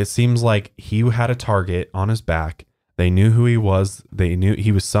 But it seems he had a target on his back. They knew who he was. They knew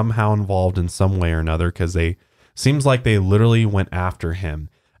he was somehow involved in some way or another, because they literally went after him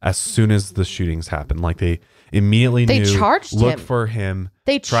as soon as the shootings happened. They immediately look for him.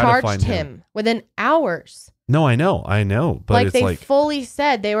 They charged him within hours. No, I know. But they fully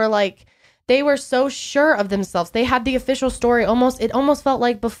said, they were so sure of themselves. They had the official story it almost felt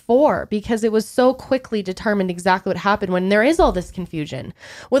like before, because it was so quickly determined exactly what happened, when there is all this confusion.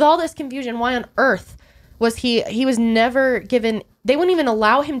 With all this confusion, why on earth was he was never given, they wouldn't even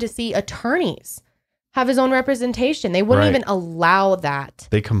allow him to see attorneys, have his own representation. They wouldn't even allow that.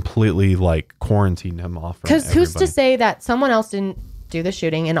 They completely quarantined him off. Because who's to say that someone else didn't do the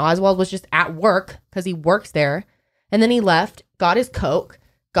shooting and Oswald was just at work, because he works there, and then he left, got his Coke,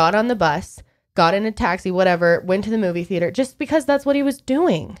 got on the bus, got in a taxi, whatever, went to the movie theater, just because that's what he was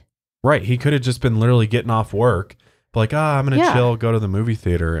doing. Right. He could have just been literally getting off work, I'm going to chill, go to the movie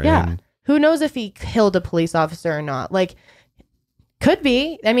theater. Yeah. And who knows if he killed a police officer or not? Could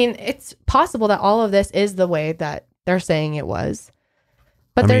be. I mean, it's possible that all of this is the way that they're saying it was.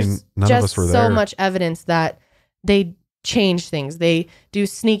 But there's just so much evidence that they change things. They do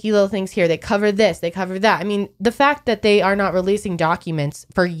sneaky little things here. They cover this, they cover that. I mean, the fact that they are not releasing documents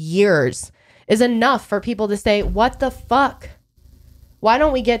for years is enough for people to say, what the fuck? Why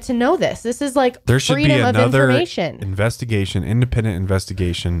don't we get to know this? This is like there should freedom be of another information. Investigation, independent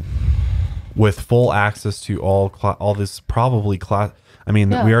investigation with full access to all this probably class. I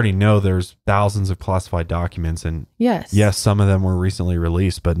mean, we already know there's thousands of classified documents, and yes, some of them were recently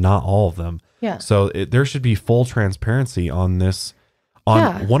released, but not all of them. Yeah. So there should be full transparency on this.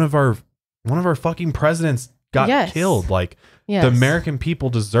 One of our fucking presidents got killed. Like the American people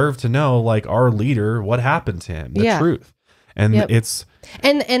deserve to know, like, our leader, what happened to him, the truth. And it's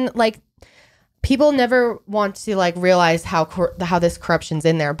and like people never want to like realize how this corruption's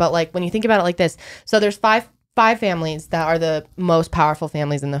in there. But like when you think about it like this, so there's five families that are the most powerful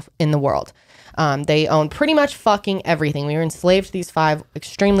families in the world. They own pretty much fucking everything. We were enslaved to these 5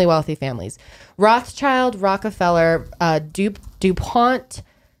 extremely wealthy families: Rothschild, Rockefeller, DuPont,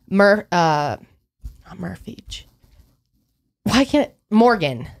 not Murphy.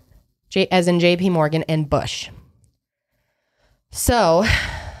 Morgan, as in J.P. Morgan, and Bush. So,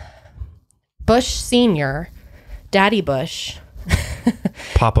 Bush Sr., Daddy Bush,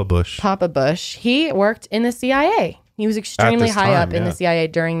 Papa Bush, he worked in the CIA. He was extremely high up in the CIA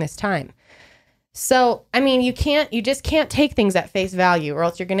during this time. So, I mean, you just can't take things at face value, or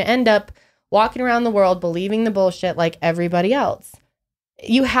else you're going to end up walking around the world believing the bullshit like everybody else.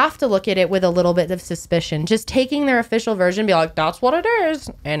 You have to look at it with a little bit of suspicion. Just taking their official version, be like, that's what it is.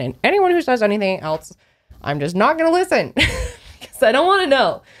 And anyone who says anything else, I'm just not going to listen. Because I don't want to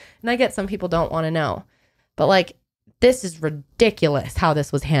know. And I get some people don't want to know. But like, this is ridiculous how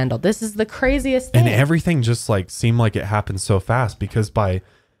this was handled. This is the craziest thing. And everything just like seemed like it happened so fast, because by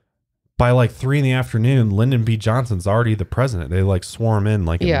like 3 p.m, Lyndon B. Johnson's already the president. They like swore him in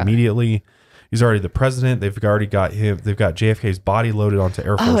like immediately. He's already the president. They've already got him. They've got JFK's body loaded onto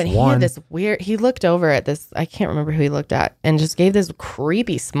Air Force One. He had this weird. He looked over at this. I can't remember who he looked at, and just gave this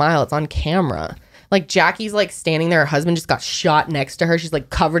creepy smile. It's on camera. Like Jackie's like standing there. Her husband just got shot next to her. She's like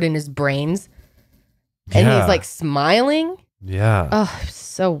covered in his brains, and he's like smiling. Yeah. Oh,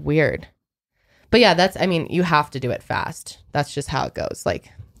 so weird. But yeah, I mean, you have to do it fast. That's just how it goes.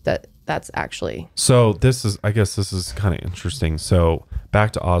 Like that's actually. So I guess this is kind of interesting. So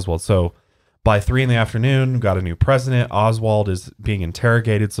back to Oswald. So by 3 p.m, got a new president. Oswald is being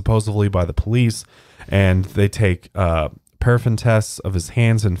interrogated supposedly by the police, and they take paraffin tests of his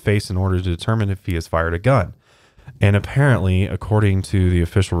hands and face in order to determine if he has fired a gun. And apparently, according to the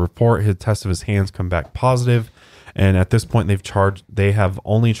official report, his tests of his hands come back positive. And at this point, they have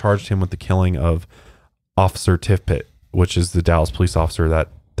only charged him with the killing of Officer Tippit, which is the Dallas police officer that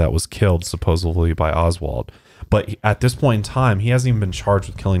was killed supposedly by Oswald. But at this point in time, he hasn't even been charged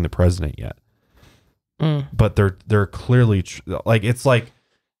with killing the president yet. But they're clearly it's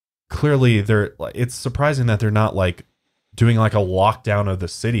surprising that they're not like doing like a lockdown of the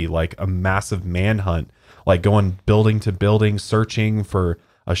city, like a massive manhunt, like going building to building, searching for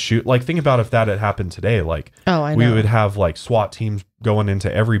a shoot. Like, think about if that had happened today. Like, we would have like SWAT teams going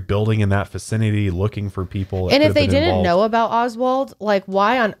into every building in that vicinity looking for people. And if they didn't know about Oswald, like,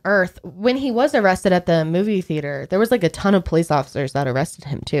 why on earth, when he was arrested at the movie theater, there was like a ton of police officers that arrested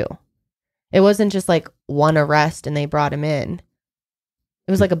him too. It wasn't just like one arrest and they brought him in.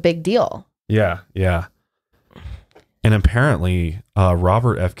 It was like a big deal. Yeah, yeah. And apparently,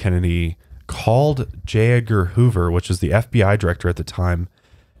 Robert F. Kennedy called J. Edgar Hoover, which was the FBI director at the time,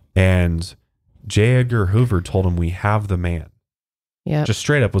 and J. Edgar Hoover told him, "We have the man." Yeah, just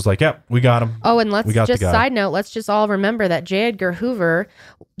straight up was like, "Yep, we got him." Oh, and let's just side note, let's just all remember that J. Edgar Hoover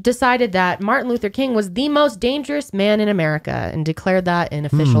decided that Martin Luther King was the most dangerous man in America and declared that in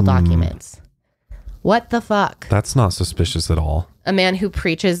official documents. What the fuck? That's not suspicious at all. A man who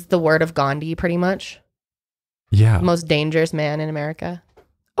preaches the word of Gandhi, pretty much. Yeah. Most dangerous man in America.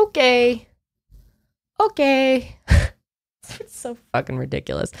 Okay. It's so fucking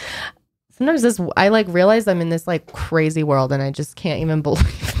ridiculous. Sometimes I like realize I'm in this like crazy world and I just can't even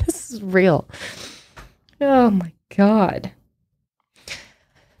believe this is real. Oh my God.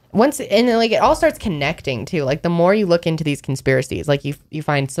 Like it all starts connecting too. Like the more you look into these conspiracies, like you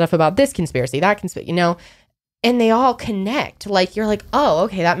find stuff about this conspiracy, that conspiracy, and they all connect. Like you're like, oh,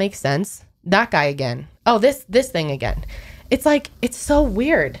 okay, that makes sense. That guy again. Oh, this thing again. It's like, it's so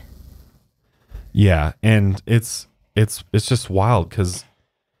weird. Yeah, and it's just wild because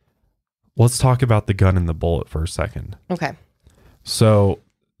let's talk about the gun and the bullet for a second. Okay. So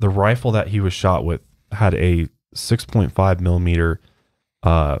the rifle that he was shot with had a 6.5 millimeter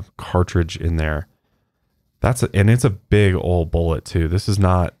cartridge in there. And it's a big old bullet too. This is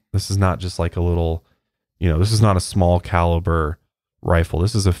not just like a little, this is not a small caliber rifle.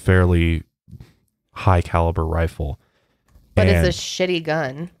 This is a fairly high caliber rifle. But it's a shitty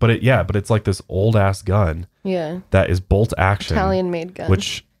gun. But it's like this old ass gun. Yeah. That is bolt action. Italian made gun.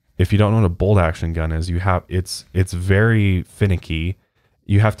 Which, if you don't know what a bolt action gun is, it's very finicky.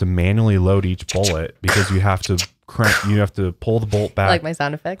 You have to manually load each bullet because you have to pull the bolt back. Like my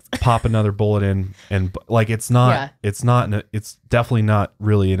sound effects. Pop another bullet in, and like it's definitely not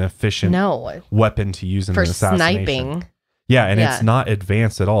really an efficient weapon to use in an assassination. Sniping. Yeah, and it's not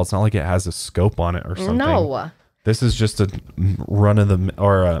advanced at all. It's not like it has a scope on it or something. No. This is just a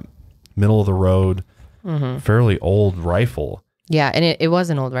a middle of the road, fairly old rifle. Yeah, and it was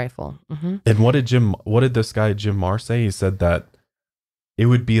an old rifle. Mm-hmm. And what did this guy Jim Marr say? He said that it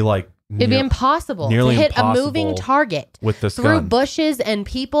would be like it'd be impossible to hit a moving target with this through gun. bushes and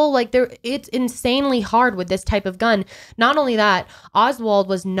people. Like it's insanely hard with this type of gun. Not only that, Oswald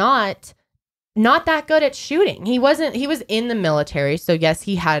was not that good at shooting. He was in the military, so yes,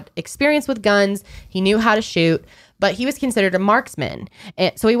 he had experience with guns. He knew how to shoot, but he was considered a marksman.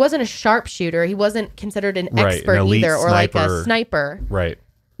 So he wasn't a sharpshooter. He wasn't considered an expert either, or like a sniper. Right.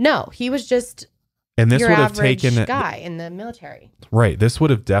 No, he was just and this your would have average taken guy in the military. Right. This would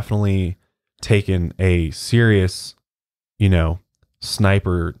have definitely taken a serious,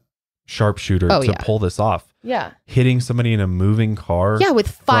 sniper sharpshooter to pull this off. Yeah. Hitting somebody in a moving car. Yeah, with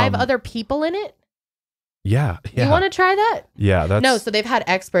 5 other people in it. Yeah. You want to try that? Yeah. No, so they've had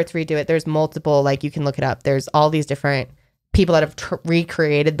experts redo it. There's multiple, like you can look it up. There's all these different people that have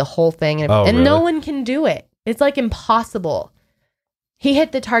recreated the whole thing. And really? No one can do it. It's like impossible. He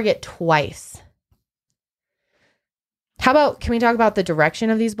hit the target twice. How about, can we talk about the direction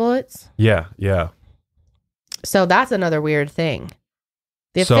of these bullets? Yeah. So that's another weird thing.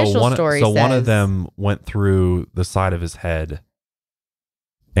 The official story says... So one of them went through the side of his head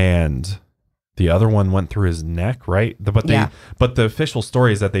and the other one went through his neck, right? But the official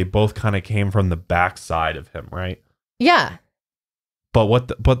story is that they both kind of came from the back side of him, right? Yeah. But what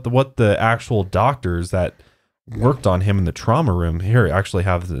the actual doctors that worked on him in the trauma room here actually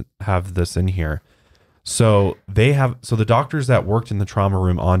have this in here. So the doctors that worked in the trauma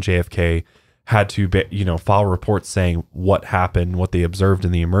room on JFK had to file reports saying what happened, what they observed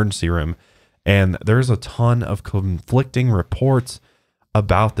in the emergency room. And there's a ton of conflicting reports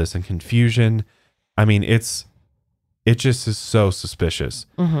about this and confusion. I mean, it just is so suspicious.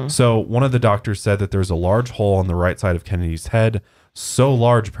 Mm-hmm. So one of the doctors said that there's a large hole on the right side of Kennedy's head, so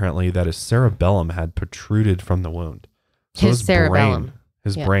large apparently that his cerebellum had protruded from the wound. So his cerebellum.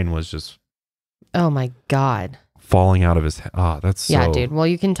 His brain was just... Oh my God. Falling out of his head. That's so... Yeah, dude. Well,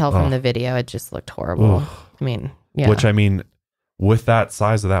 you can tell from the video, it just looked horrible. Ugh. I mean, yeah. Which, I mean, with that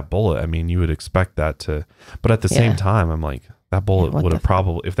size of that bullet, I mean, you would expect that to... But at the same time, I'm like, that bullet would have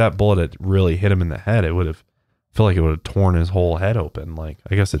probably... If that bullet had really hit him in the head, it would have... I feel like it would have torn his whole head open. Like,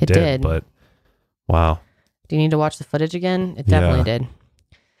 I guess it did, but... Wow. Do you need to watch the footage again? It definitely did.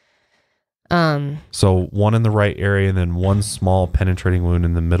 So one in the right area and then one small penetrating wound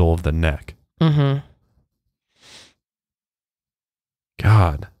in the middle of the neck. Mm-hmm.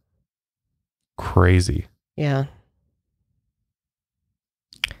 God. Crazy. Yeah.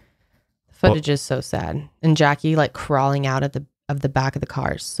 The footage is so sad. And Jackie like crawling out of the back of the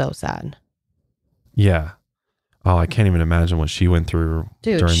car is so sad. Yeah. Oh, I can't even imagine what she went through.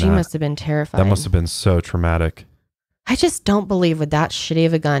 Dude, she must have been terrified. That must have been so traumatic. I just don't believe with that shitty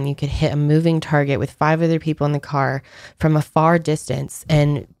of a gun, you could hit a moving target with 5 other people in the car from a far distance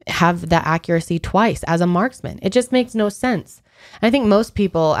and have that accuracy twice as a marksman. It just makes no sense. And I think most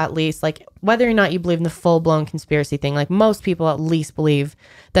people, at least, like whether or not you believe in the full-blown conspiracy thing, like most people at least believe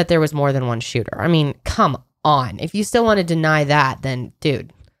that there was more than one shooter. I mean, come on. If you still want to deny that, then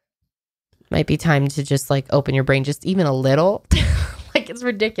dude, might be time to just like open your brain just even a little. Like it's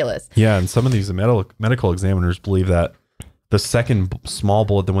ridiculous. Yeah, and some of these medical examiners believe that the second small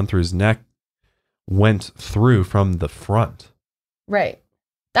bullet that went through his neck went through from the front. Right.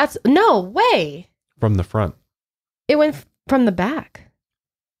 That's no way. From the front. It went from the back.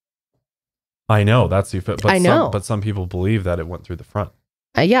 I know that's the but I know. But some people believe that it went through the front.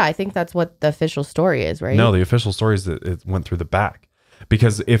 Yeah, I think that's what the official story is, right? No, the official story is that it went through the back,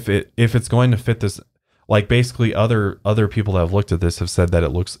 because if it's going to fit this. Like basically other people that have looked at this have said that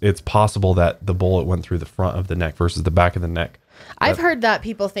it's possible that the bullet went through the front of the neck versus the back of the neck. I've heard that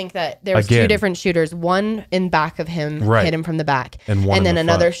people think that there was 2 different shooters. One in back of him hit him from the back, and then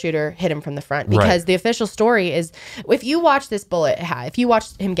another shooter hit him from the front. Because the official story is, if you watch this bullet, if you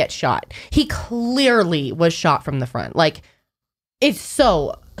watch him get shot, he clearly was shot from the front. Like it's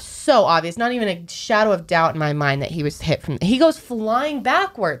so obvious, not even a shadow of doubt in my mind that he was hit from. He goes flying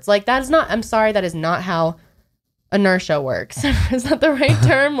backwards. Like that is not. I'm sorry, that is not how inertia works. Is that the right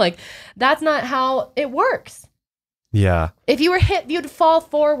term? Like that's not how it works. Yeah. If you were hit, you'd fall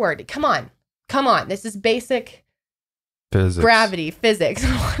forward. Come on. This is basic Physics. gravity, physics,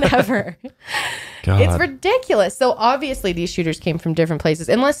 whatever. God. It's ridiculous. So obviously these shooters came from different places.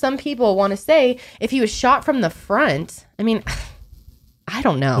 Unless some people want to say if he was shot from the front. I mean, I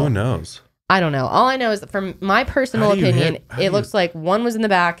don't know. Who knows? I don't know. All I know is that from my personal opinion, it looks like one was in the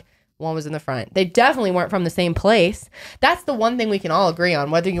back, one was in the front. They definitely weren't from the same place. That's the one thing we can all agree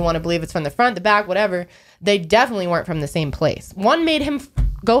on, whether you want to believe it's from the front, the back, whatever. They definitely weren't from the same place. One made him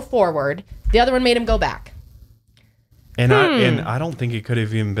go forward. The other one made him go back. And I don't think it could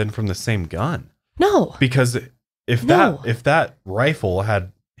have even been from the same gun. No. Because if that rifle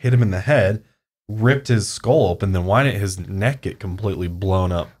had hit him in the head, ripped his skull open, then why didn't his neck get completely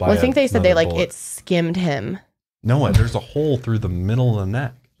blown up by I think they said bullet? it skimmed him. No, there's a hole through the middle of the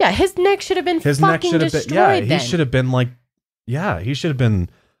neck. Yeah, his neck should have been fucking destroyed. He should have been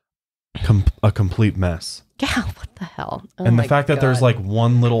a complete mess. Yeah, what the hell? Oh and the fact that there's like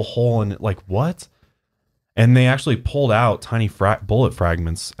one little hole in it, like what? And they actually pulled out tiny bullet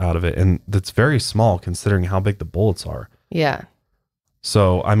fragments out of it, and that's very small considering how big the bullets are. Yeah.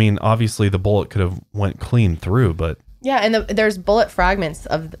 So, I mean, obviously the bullet could have went clean through, but... Yeah, and there's bullet fragments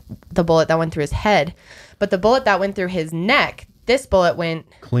of the bullet that went through his head, but the bullet that went through his neck, this bullet went...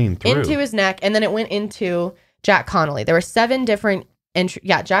 clean through. Into his neck, and then it went into Jack Connolly. There were 7 different...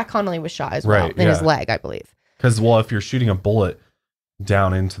 Jack Connolly was shot as well, in his leg, I believe. Because, if you're shooting a bullet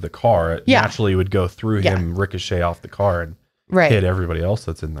down into the car, it naturally would go through him, ricochet off the car, and hit everybody else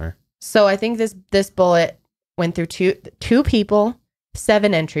that's in there. So I think this bullet went through two people,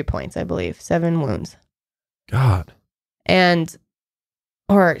 7 entry points, I believe, 7 wounds. God. And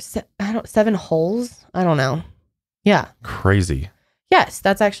 7 holes. I don't know. Yeah. Crazy. Yes,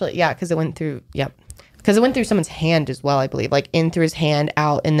 that's actually because it went through. Yep, because it went through someone's hand as well, I believe, like in through his hand,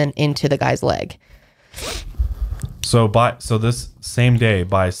 out, and then into the guy's leg. So this same day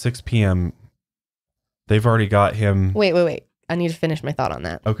by 6 p.m., they've already got him. Wait. I need to finish my thought on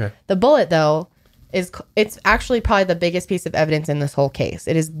that. Okay. The bullet, though, it's actually probably the biggest piece of evidence in this whole case.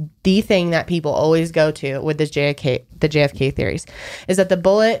 It is the thing that people always go to with the JFK theories, is that the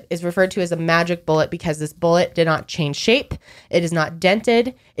bullet is referred to as a magic bullet because this bullet did not change shape. It is not dented.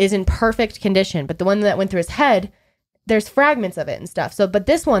 It is in perfect condition. But the one that went through his head, there's fragments of it and stuff. So, but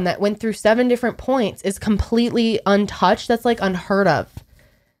this one that went through 7 different points is completely untouched. That's like unheard of.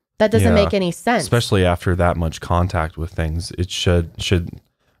 That doesn't make any sense. Especially after that much contact with things, it should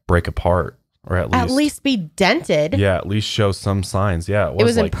break apart. Or at least be dented. Yeah, at least show some signs. Yeah, it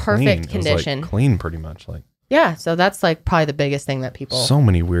was in perfect condition. It was like clean, pretty much. Like yeah, so that's like probably the biggest thing that people so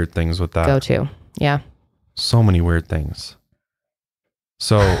many weird things with that go to. Yeah, so many weird things.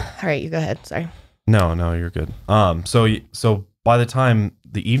 So all right, you go ahead. Sorry. No, you're good. So by the time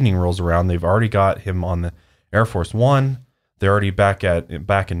the evening rolls around, they've already got him on the Air Force One. They're already back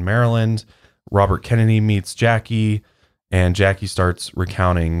in Maryland. Robert Kennedy meets Jackie, and Jackie starts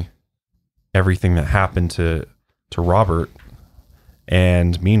recounting everything that happened to Robert.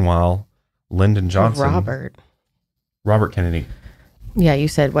 And meanwhile, Lyndon Johnson. Robert Kennedy. Yeah, you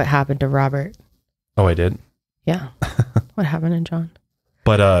said what happened to Robert. Oh, I did? Yeah. What happened to John?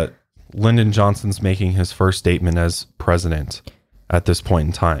 But Lyndon Johnson's making his first statement as president at this point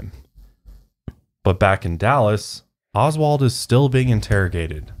in time. But back in Dallas, Oswald is still being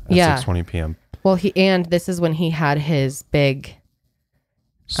interrogated at 6:20 p.m. Well, this is when he had his big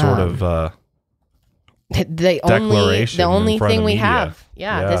declaration. The only thing we have.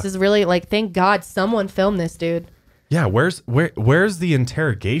 Yeah, this is really like, thank God someone filmed this, dude. Yeah, where's the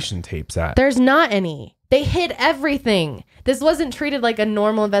interrogation tapes at? There's not any. They hid everything. This wasn't treated like a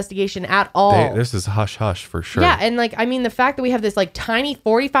normal investigation at all. This is hush hush for sure. Yeah, and the fact that we have this like tiny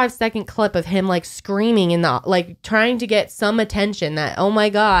 45-second clip of him like screaming in the like trying to get some attention that, oh my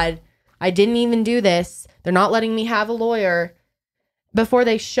God, I didn't even do this. They're not letting me have a lawyer, before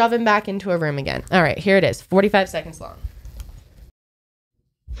they shove him back into a room again. All right, here it is, 45 seconds long.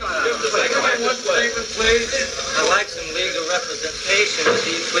 I'd like some legal representation.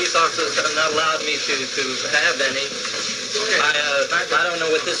 These police officers have not allowed me to have any. I don't know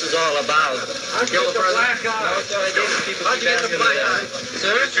what this is all about. I killed the black guy. No, sir, I didn't. People How'd you get the black guy?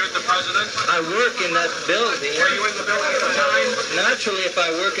 Sir? Did you shoot the president? I work in that building. Were you in the building at the time? Naturally, if I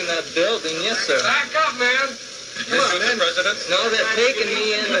work in that building, yes, sir. Back up, man. Did you shoot the president? No, they're taking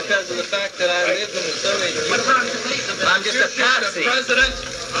me in because of the fact that I live in the Soviet Union. I'm just a patsy.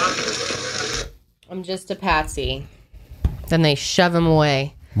 I'm just a patsy. Then they shove him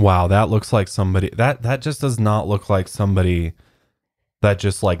away. Wow, that looks like somebody. That just does not look like somebody that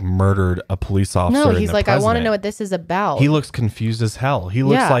just like murdered a police officer. No, he's like, I want to know what this is about. He looks confused as hell. He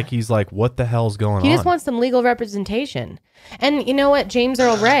looks like he's like, what the hell's going on? He just wants some legal representation. And you know what? James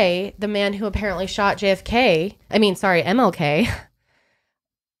Earl Ray, the man who apparently shot MLK,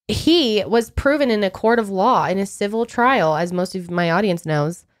 he was proven in a court of law in a civil trial, as most of my audience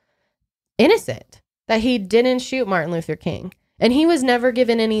knows, innocent, that he didn't shoot Martin Luther King. And he was never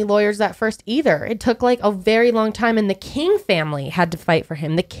given any lawyers at first either. It took like a very long time, and the King family had to fight for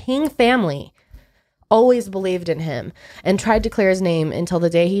him. The King family always believed in him and tried to clear his name until the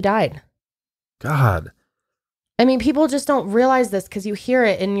day he died. God. I mean, people just don't realize this because you hear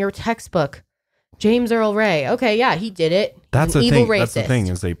it in your textbook. James Earl Ray. Okay, yeah, he did it. That's the thing. That's the thing,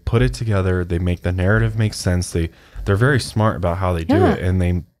 is they put it together. They make the narrative make sense. They're very smart about how they do it, and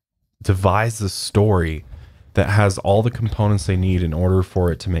they devise the story that has all the components they need in order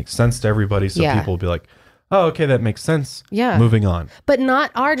for it to make sense to everybody. So people will be like, oh, okay, that makes sense. Yeah. Moving on. But not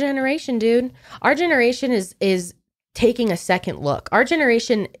our generation, dude. Our generation is taking a second look. Our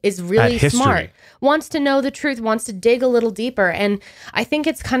generation is really smart, wants to know the truth, wants to dig a little deeper. And I think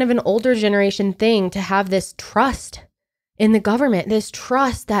it's kind of an older generation thing to have this trust in the government, this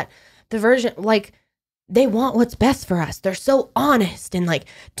trust that the version, like, they want what's best for us. They're so honest. And like,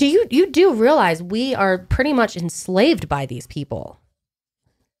 you do realize we are pretty much enslaved by these people.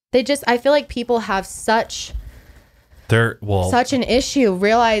 I feel like people have such an issue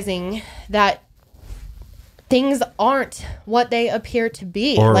realizing that things aren't what they appear to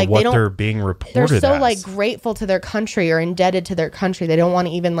be. Or like what they're being reported They're so as. like grateful to their country or indebted to their country. They don't want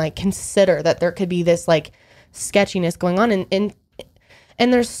to even like consider that there could be this like sketchiness going on. And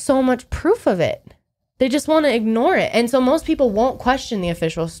there's so much proof of it. They just want to ignore it. And so most people won't question the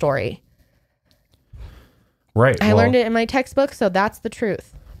official story. Right. I learned it in my textbook, so that's the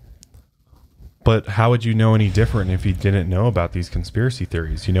truth. But how would you know any different if you didn't know about these conspiracy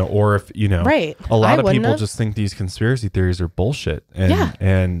theories, or if, right. A lot of people just think these conspiracy theories are bullshit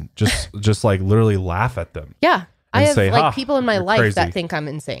and just like literally laugh at them. Yeah. I have say, like people in my life crazy. that think I'm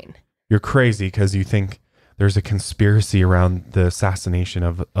insane. You're crazy because you think there's a conspiracy around the assassination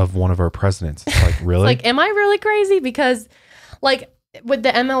of one of our presidents. It's like, really? Like, am I really crazy? Because like with the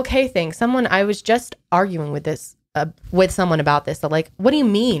MLK thing, I was just arguing with with someone about this. They're like, what do you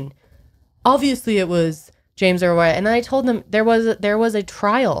mean? Obviously it was James Earl Ray. And then I told them there was a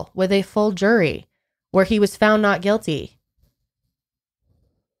trial with a full jury where he was found not guilty.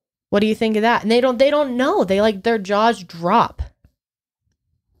 What do you think of that? And they don't know. They like their jaws drop.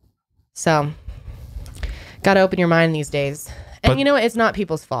 So got to open your mind these days. And you know what? It's not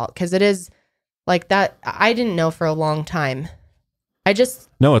people's fault because it is like that. I didn't know for a long time.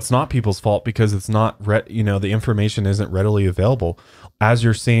 No, it's not people's fault because it's not, the information isn't readily available. As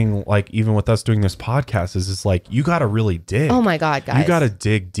you're seeing, like, even with us doing this podcast, it's like, you got to really dig. Oh my God, guys. You got to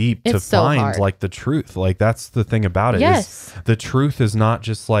dig deep to find like the truth. Like, that's the thing about it. Yes. The truth is not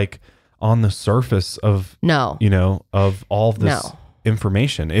just like on the surface of, of all of this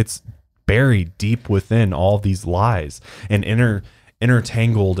information. It's buried deep within all these lies and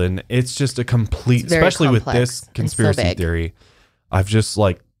intertangled. And it's just a complete, especially complex. With this conspiracy theory. I've just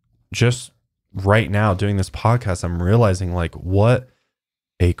right now doing this podcast, I'm realizing like what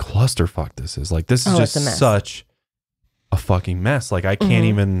a clusterfuck this is. Like this is just such a fucking mess. Like I can't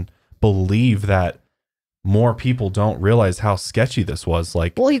even believe that more people don't realize how sketchy this was.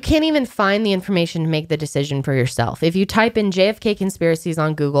 Like, well, you can't even find the information to make the decision for yourself. If you type in JFK conspiracies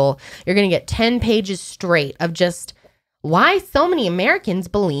on Google, you're going to get 10 pages straight of just why so many Americans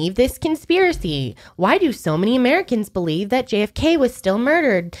believe this conspiracy. Why do so many Americans believe that JFK was still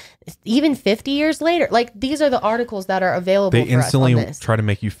murdered even 50 years later? Like, these are the articles that are available they for us on instantly this. Try to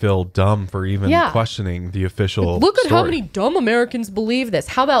make you feel dumb for even questioning the official Look at story. how many dumb Americans believe this.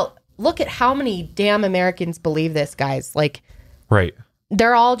 How about look at how many damn Americans believe this, guys? Like, right.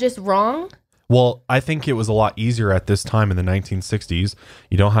 They're all just wrong. Well, I think it was a lot easier at this time in the 1960s.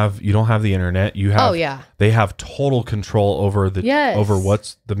 You don't have the internet. You have they have total control over over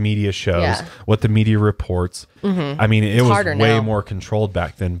what's the media shows, what the media reports. I mean, it was way more controlled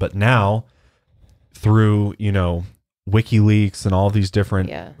back then, but now through, WikiLeaks and all these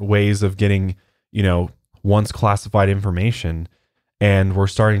different ways of getting, once classified information, and we're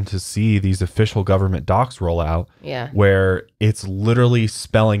starting to see these official government docs roll out where it's literally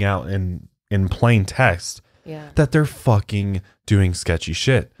spelling out in plain text that they're fucking doing sketchy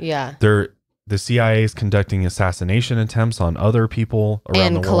shit. Yeah. The CIA is conducting assassination attempts on other people around the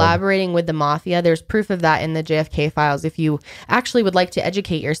world. And collaborating with the mafia. There's proof of that in the JFK files if you actually would like to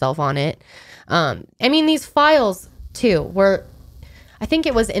educate yourself on it. I mean, these files too, were, I think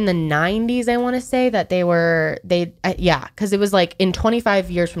it was in the 90s, I want to say, that because it was like in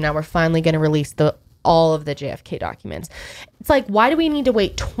 25 years from now, we're finally going to release all of the JFK documents. It's like, why do we need to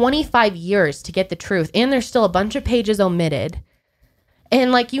wait 25 years to get the truth? And there's still a bunch of pages omitted.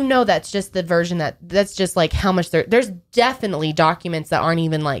 And like, that's just the version that's just like how much there's definitely documents that aren't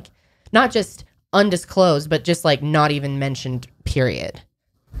even like, not just undisclosed, but just like not even mentioned, period.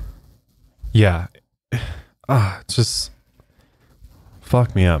 Yeah. Just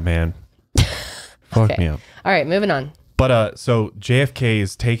fuck me up, man. Fuck me up. All right, moving on. But so JFK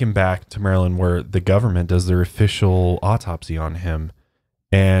is taken back to Maryland, where the government does their official autopsy on him,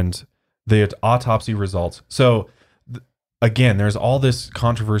 and the autopsy results. So again, there's all this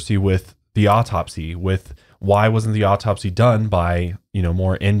controversy with the autopsy, with why wasn't the autopsy done by,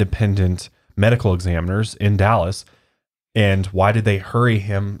 more independent medical examiners in Dallas, and why did they hurry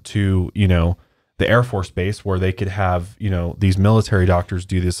him to, the Air Force Base where they could have, these military doctors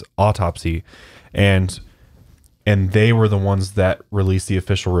do this autopsy, and they were the ones that released the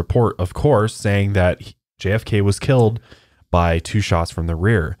official report, of course, saying that JFK was killed by 2 shots from the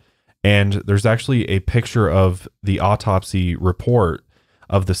rear. And there's actually a picture of the autopsy report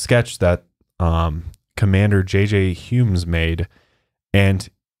of the sketch that Commander J.J. Humes made, and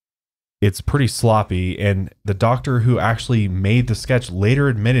it's pretty sloppy. And the doctor who actually made the sketch later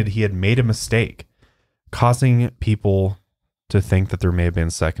admitted he had made a mistake, causing people to think that there may have been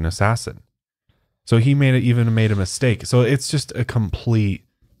a second assassin. So he made a mistake. So it's just a complete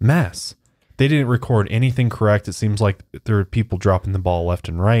mess. They didn't record anything correct. It seems like there are people dropping the ball left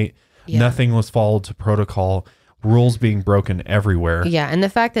and right. Yeah. Nothing was followed to protocol. Rules being broken everywhere. Yeah, and the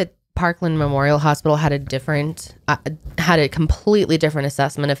fact that Parkland Memorial Hospital had a completely different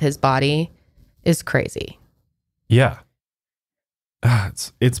assessment of his body is crazy. Yeah.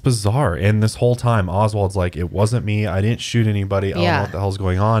 It's bizarre. And this whole time, Oswald's like, it wasn't me. I didn't shoot anybody. I don't know what the hell's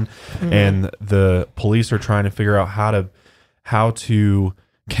going on. Mm-hmm. And the police are trying to figure out how to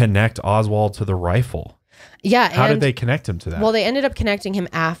connect Oswald to the rifle. Yeah. How did they connect him to that? Well, they ended up connecting him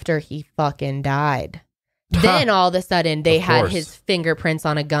after he fucking died. Then all of a sudden they had his fingerprints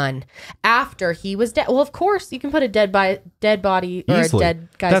on a gun after he was dead. Well, of course you can put a dead body or easily. A dead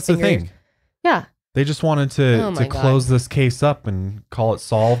guy's That's fingers. The thing. Yeah. They just wanted to close this case up and call it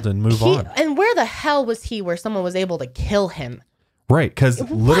solved and move on. And where the hell was he where someone was able to kill him? Right, because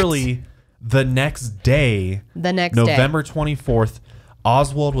literally the next day, November 24th,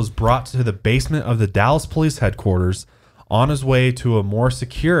 Oswald was brought to the basement of the Dallas Police Headquarters on his way to a more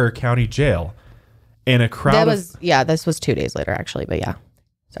secure county jail. And a crowd this was 2 days later, actually, but yeah.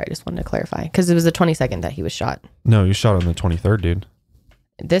 Sorry, I just wanted to clarify. Because it was the 22nd that he was shot. No, he shot on the 23rd, dude.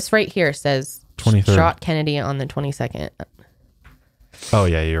 This right here says 23rd. Shot Kennedy on the 22nd. Oh,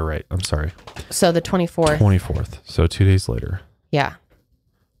 yeah, you're right. I'm sorry. So the 24th. 24th. So 2 days later. Yeah.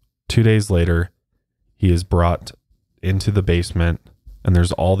 2 days later, he is brought into the basement, and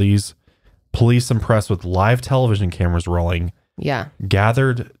there's all these police and press with live television cameras rolling. Yeah.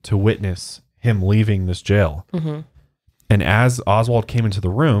 Gathered to witness him leaving this jail. Mm-hmm. And as Oswald came into the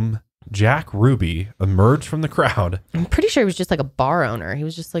room, Jack Ruby emerged from the crowd. I'm pretty sure he was just like a bar owner. He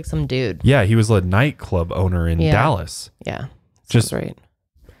was just like some dude. Yeah, he was a nightclub owner in Dallas. Yeah. Just right.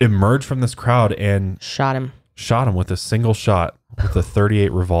 Emerged from this crowd and shot him with a single shot with a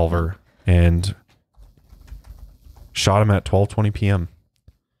 .38 revolver and shot him at 12:20 p.m.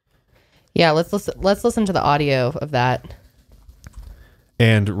 Yeah, let's listen to the audio of that.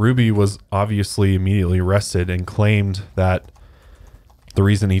 And Ruby was obviously immediately arrested and claimed that the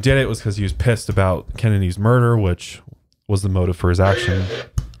reason he did it was because he was pissed about Kennedy's murder, which was the motive for his action.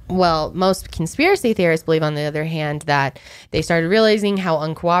 Well, most conspiracy theorists believe, on the other hand, that they started realizing how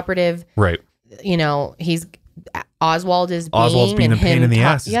uncooperative, Oswald is being. Oswald's being a pain in the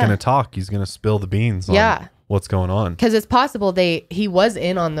ass. He's going to talk. He's going to spill the beans on what's going on. Because it's possible he was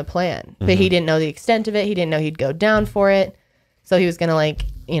in on the plan, but he didn't know the extent of it. He didn't know he'd go down for it. So he was going to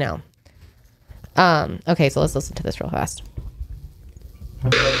okay, so let's listen to this real fast. Here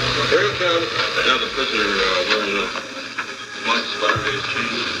he comes. Now the prisoner wearing the white spot-face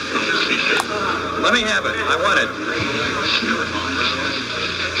chain from his t-shirt. Let me have it. I want it.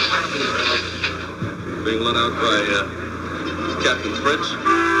 Being let out by Captain Fritz.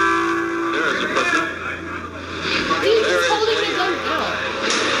 There is a prisoner. Dude, he's holding the gun out.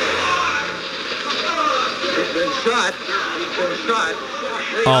 He's been shot. He's been shot.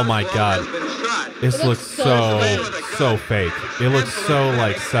 Oh my God. This looks so fake. It looks so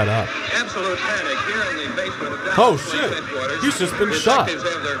set up. Absolute panic here in the basement of oh shit. He's just been shot. Have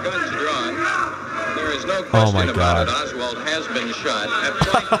their guns drawn. There is no question about it. Oswald has been shot at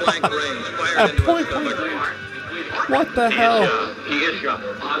point blank range. Fired at into point his blank stomach. range. What the hell? He is shot.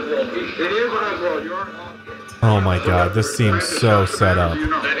 It is Oswald. You're Oh my God, this seems so set up.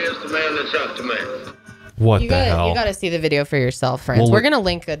 That is the man that shot the man. What the hell? You got to see the video for yourself, friends. Well, we're going to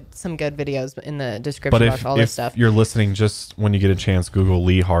link some good videos in the description but about all this stuff. If you're listening, just when you get a chance, Google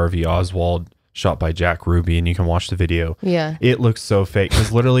Lee Harvey Oswald shot by Jack Ruby, and you can watch the video. Yeah. It looks so fake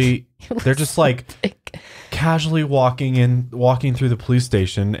because literally they're just like casually walking through the police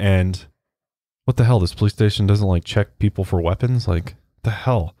station, and what the hell? This police station doesn't like check people for weapons. Like the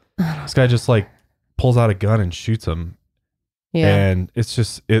hell? This guy just like pulls out a gun and shoots him. Yeah. And it's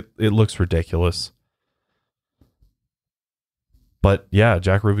just it looks ridiculous. But yeah,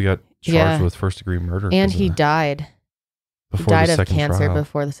 Jack Ruby got charged with first-degree murder, and he died. He died of cancer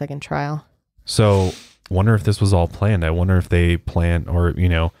before the second trial. So, wonder if this was all planned. I wonder if they planned, or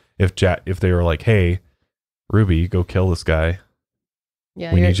if they were like, "Hey, Ruby, go kill this guy.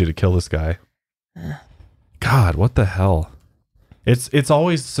 Yeah, we need you to kill this guy." God, what the hell? It's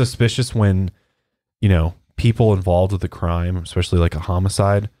always suspicious when people involved with a crime, especially like a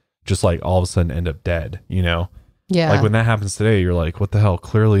homicide, just like all of a sudden end up dead. Yeah. Like when that happens today, you're like, what the hell?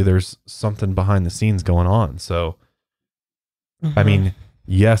 Clearly there's something behind the scenes going on. So, I mean,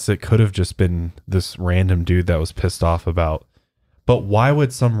 yes, it could have just been this random dude that was pissed off about, but why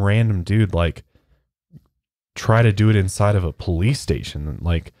would some random dude like try to do it inside of a police station?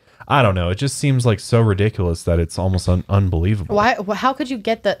 Like, I don't know. It just seems like so ridiculous that it's almost unbelievable. Why? How could you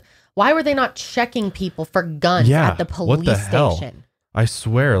get why were they not checking people for guns at the police station? Hell? I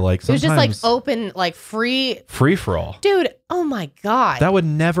swear, like sometimes it was just like open, like free for all. Dude, oh my God. That would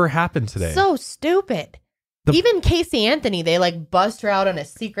never happen today. So stupid. Even Casey Anthony, they like bust her out on a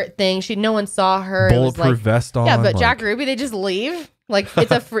secret thing. No one saw her. Bulletproof vest on. Yeah, but Jack Ruby, they just leave. Like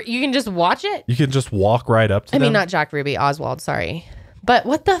it's you can just watch it. You can just walk right up to them. I mean, not Jack Ruby, Oswald, sorry. But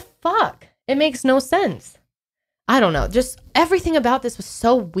what the fuck? It makes no sense. I don't know. Just everything about this was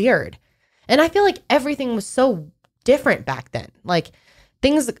so weird. And I feel like everything was so different back then. Like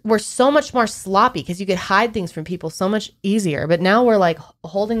things were so much more sloppy because you could hide things from people so much easier. But now we're like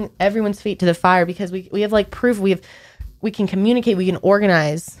holding everyone's feet to the fire because we have like proof. We can communicate, we can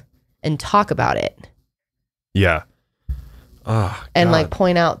organize and talk about it. Yeah. Oh, and like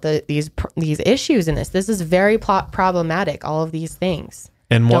point out these issues in this. This is very problematic. All of these things.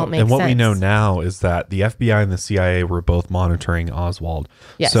 And what we know now is that the FBI and the CIA were both monitoring Oswald.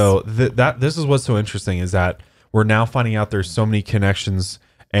 Yes. So this is what's so interesting is that we're now finding out there's so many connections,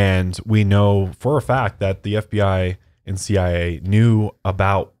 and we know for a fact that the FBI and CIA knew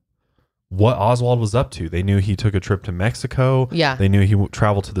about what Oswald was up to. They knew he took a trip to Mexico. Yeah. They knew he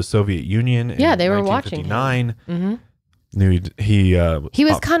traveled to the Soviet Union. Yeah, they were watching him. Mm-hmm. Knew he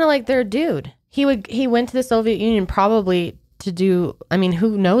was kind of like their dude. He went to the Soviet Union probably to do, I mean,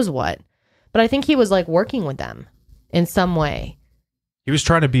 who knows what, but I think he was like working with them in some way. He was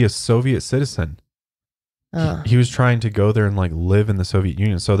trying to be a Soviet citizen. He was trying to go there and like live in the Soviet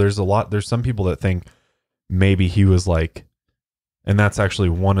Union. So there's some people that think maybe he was like, and that's actually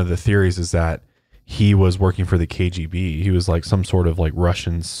one of the theories, is that he was working for the KGB. He was like some sort of like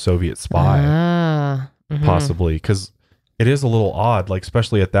Russian Soviet spy, possibly, because it is a little odd, like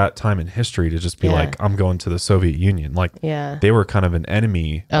especially at that time in history, to just be like, I'm going to the Soviet Union. Like, they were kind of an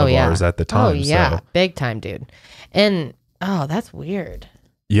enemy of ours at the time. Oh yeah, so. Big time, dude. And that's weird.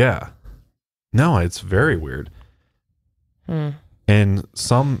 Yeah, no, it's very weird. And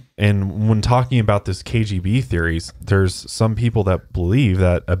when talking about this KGB theories, there's some people that believe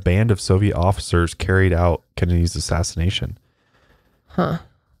that a band of Soviet officers carried out Kennedy's assassination. I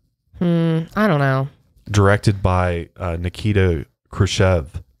don't know. Directed by Nikita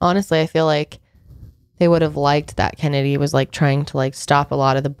Khrushchev. Honestly, I feel like they would have liked that Kennedy was like trying to like stop a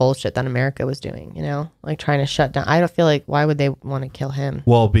lot of the bullshit that America was doing, like trying to shut down. I don't feel like, why would they want to kill him?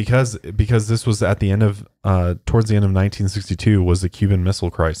 Well, because this was at the end of towards the end of 1962 was the Cuban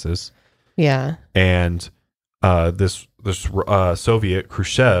Missile Crisis. Yeah. And this Soviet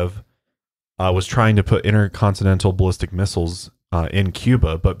Khrushchev was trying to put intercontinental ballistic missiles in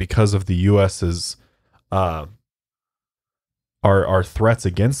Cuba, but because of the US's our threats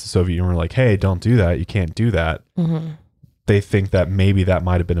against the Soviet Union, were like, hey, don't do that. You can't do that. They think that maybe that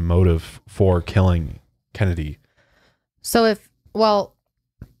might have been a motive for killing Kennedy. So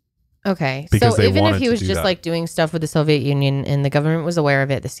okay. Because so even if he was just that, like doing stuff with the Soviet Union and the government was aware of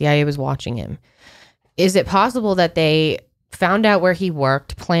it, the CIA was watching him, is it possible that they found out where he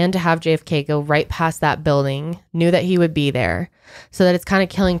worked, planned to have JFK go right past that building, knew that he would be there, so that it's kind of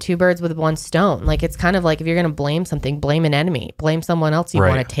killing two birds with one stone? Like, it's kind of like, if you're going to blame something, blame an enemy, blame someone else you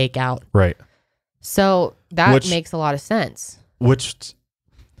want to take out. Right. So that makes a lot of sense. Which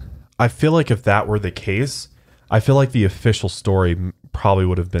I feel like if that were the case, I feel like the official story probably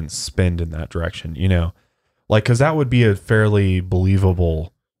would have been spinned in that direction, you know, like, because that would be a fairly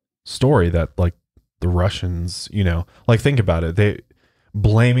believable story that like the Russians, you know, like think about it, they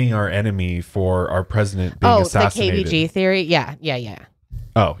blaming our enemy for our president being assassinated. The KBG theory, yeah.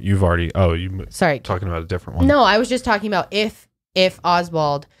 Oh, sorry, talking about a different one. No, I was just talking about if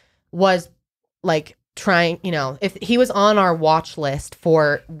Oswald was like trying, you know, if he was on our watch list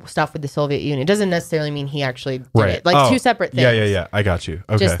for stuff with the Soviet Union, it doesn't necessarily mean he actually did it. Like two separate things. Yeah. I got you.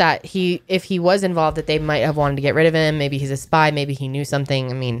 Okay. Just that if he was involved, that they might have wanted to get rid of him. Maybe he's a spy. Maybe he knew something.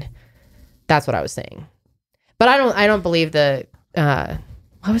 I mean, that's what I was saying. But I don't believe the,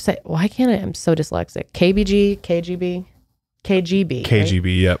 what was I? Why can't I? I'm so dyslexic. KGB. KGB. Right?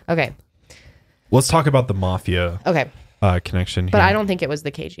 Yep. Okay. Let's talk about the mafia. Okay. Connection here. But I don't think it was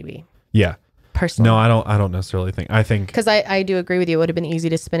the KGB. Yeah. Personally. No, I don't necessarily think. I think because I do agree with you. It would have been easy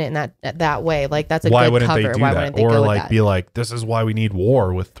to spin it in that way. Like that's a why good wouldn't cover. They do why that? wouldn't they or go like with that? Be like, this is why we need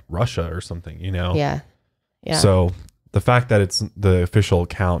war with Russia or something. You know? Yeah. So the fact that it's the official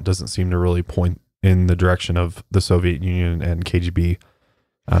account doesn't seem to really point in the direction of the Soviet Union and KGB.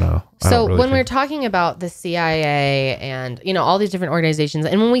 I don't know. So when we're talking about the CIA and, you know, all these different organizations,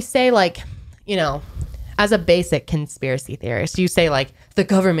 and when we say like, you know, as a basic conspiracy theorist, you say like the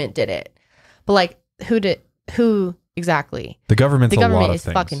government did it, but like who exactly? The government is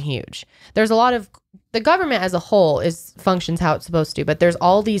fucking huge. There's a lot of, the government as a whole functions how it's supposed to, but there's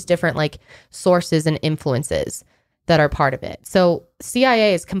all these different like sources and influences that are part of it. So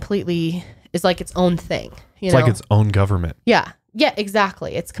CIA is like its own thing. It's like its own government. Yeah,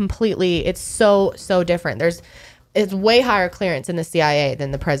 exactly. It's so different. It's way higher clearance in the CIA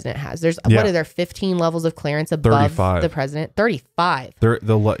than the president has. What are there, 15 levels of clearance above 35. The president? 35.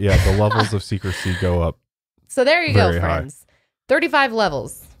 The levels of secrecy go up. So there you go, friends. High. 35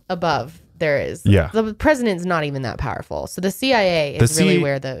 levels above there is. Yeah. The president's not even that powerful. So the CIA is really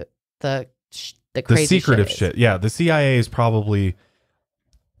where the crazy secretive shit. Yeah, the CIA is probably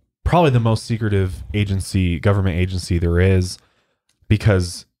the most secretive government agency there is,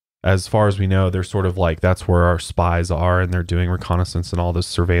 because as far as we know, they're sort of like, that's where our spies are, and they're doing reconnaissance and all this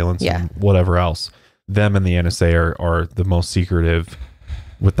surveillance and whatever else. Them and the NSA are the most secretive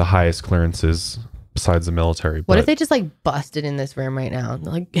with the highest clearances besides the military. What if they just like busted in this room right now?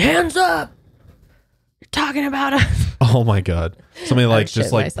 They're like, hands up! You're talking about us. Oh my God. Somebody like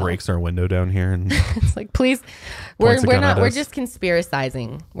just like breaks our window down here and it's like, please, we're just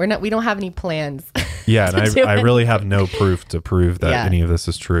conspiracizing. We don't have any plans. Yeah, and I really have no proof to prove that any of this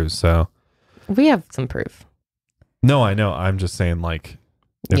is true. So we have some proof. No, I know. I'm just saying, like,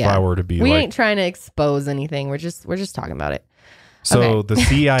 if I were to be, we ain't trying to expose anything. We're just talking about it. So the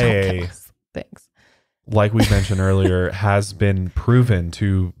CIA, thanks, like we mentioned earlier, has been proven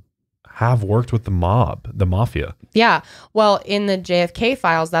to have worked with the mafia. Yeah. Well, in the JFK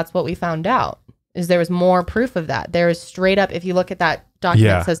files, that's what we found out. Is there was more proof of that. There is straight up, if you look at that document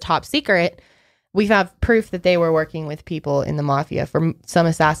that says top secret, we have proof that they were working with people in the mafia for some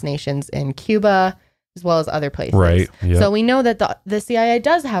assassinations in Cuba as well as other places. Right. Yep. So we know that the CIA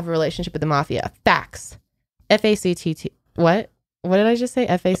does have a relationship with the mafia. Facts. F-A-C-T-T. What? What did I just say?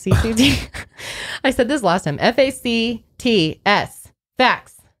 F-A-C-T-T? I said this last time. F-A-C-T-S.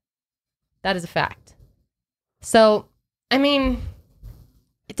 Facts. That is a fact. So, I mean,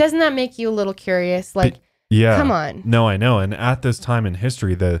 doesn't that make you a little curious? Like, come on. No, I know. And at this time in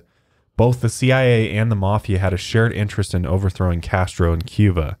history, both the CIA and the mafia had a shared interest in overthrowing Castro in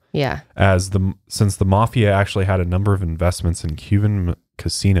Cuba. Yeah. Since the mafia actually had a number of investments in Cuban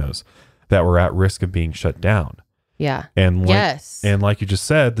casinos that were at risk of being shut down. Yeah. And like you just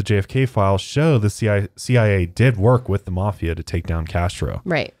said, the JFK files show the CIA did work with the mafia to take down Castro.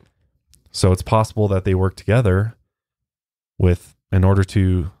 Right. So it's possible that they worked together in order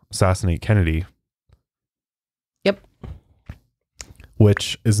to assassinate Kennedy. Yep.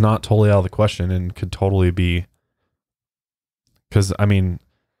 Which is not totally out of the question and could totally be, because I mean,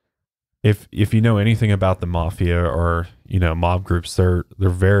 if you know anything about the mafia or, you know, mob groups, they're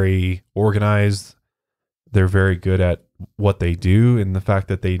very organized. They're very good at what they do, and the fact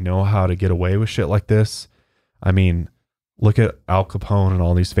that they know how to get away with shit like this. I mean, look at Al Capone and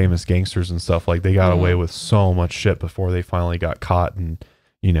all these famous gangsters and stuff. Like, they got away with so much shit before they finally got caught and,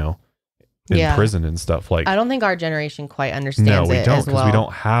 you know, in prison and stuff. Like, I don't think our generation quite understands it. No, we don't,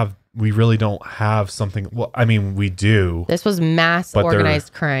 because we really don't have something. Well, I mean, we do. This was mass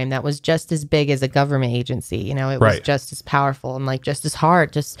organized crime that was just as big as a government agency. You know, it was just as powerful and like just as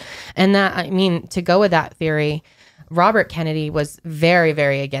hard. And that, I mean, to go with that theory, Robert Kennedy was very,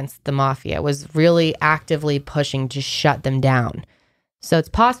 very against the mafia, was really actively pushing to shut them down. So it's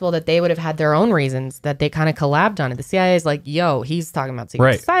possible that they would have had their own reasons that they kind of collabed on it. The CIA is like, yo, he's talking about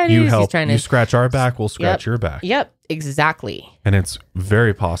secret societies. You help. He's trying to scratch our back, we'll scratch your back. Yep, exactly. And it's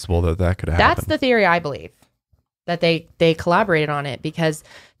very possible that could happen. That's the theory I believe, that they collaborated on it, because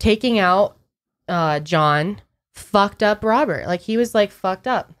taking out John fucked up Robert. Like, he was like fucked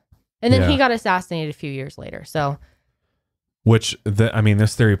up. And then he got assassinated a few years later. So, which,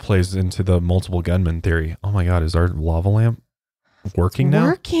 this theory plays into the multiple gunman theory. Oh my God, is our lava lamp working now?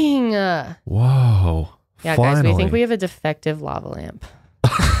 Working. Whoa. Yeah, finally. guys, we think we have a defective lava lamp.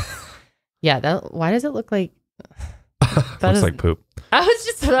 Yeah, why does it look like... Looks like poop. I was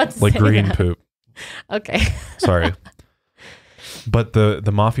just about to like say green that. poop. Okay. Sorry. But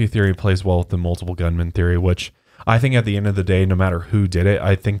the mafia theory plays well with the multiple gunman theory, which I think at the end of the day, no matter who did it,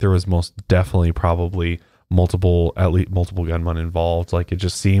 I think there was most definitely probably at least multiple gunmen involved. Like, it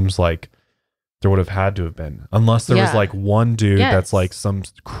just seems like there would have had to have been, unless there was like one dude that's like some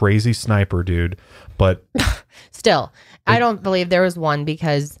crazy sniper dude. But still, I don't believe there was one,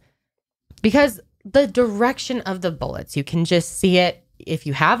 because the direction of the bullets, you can just see it. If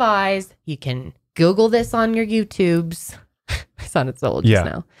you have eyes, you can Google this on your YouTubes. I sounded so old just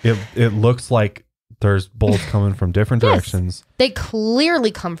now. It looks like there's bullets coming from different directions. They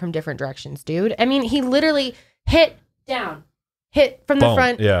clearly come from different directions, dude. I mean, he literally hit down, hit from the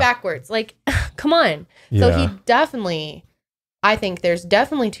front backwards. Like, come on. So he definitely, I think there's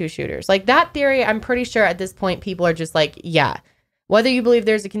definitely two shooters. Like, that theory, I'm pretty sure at this point people are just like, yeah, whether you believe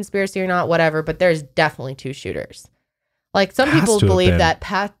there's a conspiracy or not, whatever, but there's definitely two shooters. Like, some people believe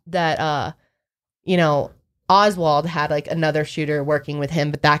that Oswald had like another shooter working with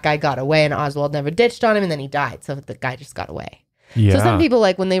him, but that guy got away and Oswald never ditched on him, and then he died. So the guy just got away. Yeah. So some people,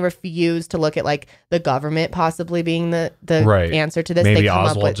 like, when they refuse to look at like the government possibly being the answer to this, maybe they come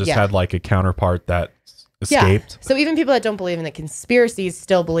Oswald up with, just had like a counterpart that escaped. So even people that don't believe in the conspiracies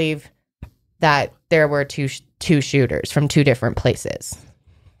still believe that there were two shooters from two different places.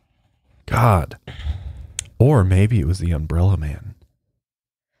 God. Or maybe it was the Umbrella Man.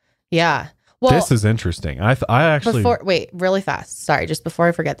 Yeah. Well, this is interesting. I actually... wait, really fast. Sorry, just before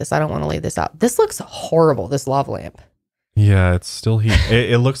I forget this, I don't want to leave this out. This looks horrible, this lava lamp. Yeah, it's still heat.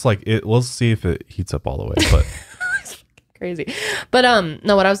 It looks like it. We'll see if it heats up all the way, but... Crazy. But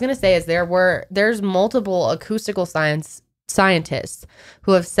no, what I was going to say is there's multiple acoustical scientists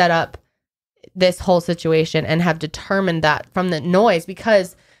who have set up this whole situation and have determined that from the noise,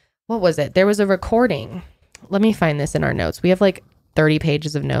 because what was it? There was a recording. Let me find this in our notes. We have like 30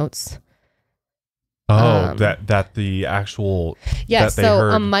 pages of notes. Oh, that the actual... Yes, so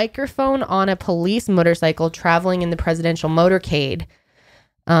heard. A microphone on a police motorcycle traveling in the presidential motorcade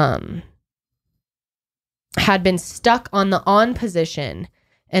had been stuck on the on position,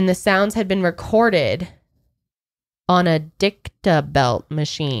 and the sounds had been recorded on a dicta belt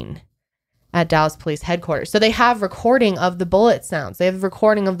machine at Dallas Police Headquarters. So they have recording of the bullet sounds. They have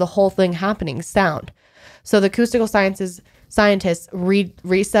recording of the whole thing happening, sound. So the acoustical scientists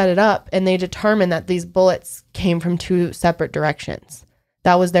reset it up, and they determined that these bullets came from two separate directions.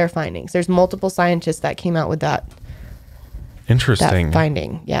 That was their findings. There's multiple scientists that came out with that. Interesting. That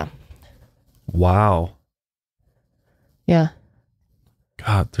finding, yeah. Wow. Yeah.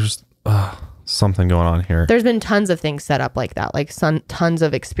 God, there's something going on here. There's been tons of things set up like that, like tons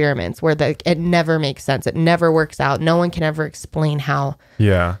of experiments where it never makes sense. It never works out. No one can ever explain how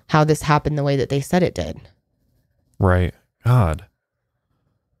this happened the way that they said it did. Right. God.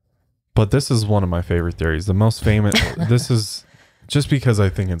 But this is one of my favorite theories. The most famous. This is just because I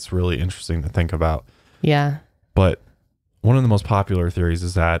think it's really interesting to think about. Yeah. But one of the most popular theories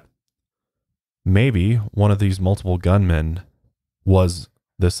is that maybe one of these multiple gunmen was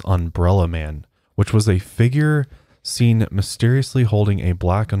this Umbrella Man, which was a figure seen mysteriously holding a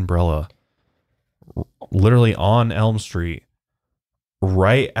black umbrella literally on Elm Street,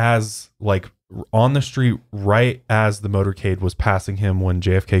 right as like on the street, right as the motorcade was passing him when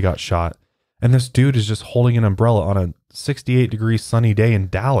JFK got shot. And this dude is just holding an umbrella on a 68-degree sunny day in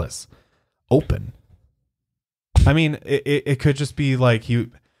Dallas, open. I mean, it could just be like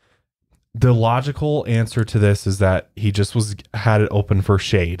the logical answer to this is that he just had it open for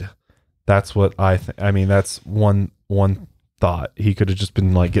shade. That's what I mean, that's one thought. He could have just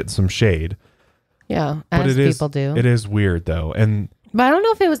been like getting some shade. Yeah, as people do. It is weird though. But I don't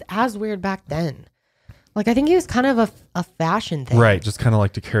know if it was as weird back then. Like, I think it was kind of a fashion thing. Right, just kind of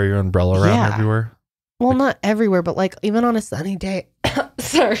like to carry your umbrella around everywhere. Well, like, not everywhere, but like even on a sunny day.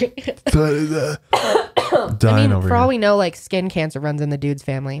 Sorry. I mean, for all we know, like skin cancer runs in the dude's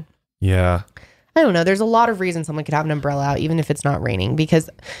family. Yeah. I don't know. There's a lot of reasons someone could have an umbrella out, even if it's not raining, because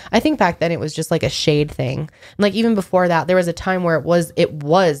I think back then it was just like a shade thing. And like even before that, there was a time where it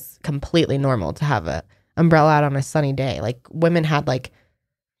was completely normal to have a umbrella out on a sunny day. Like women had like,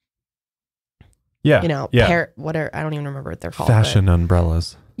 whatever. I don't even remember what they're called. Fashion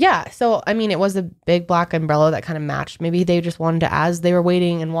umbrellas. Yeah. So, I mean, it was a big black umbrella that kind of matched. Maybe they just wanted to, as they were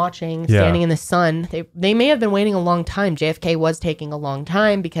waiting and watching, standing in the sun, they may have been waiting a long time. JFK was taking a long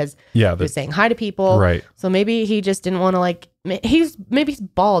time because he was saying hi to people. Right. So maybe he just didn't want to maybe he's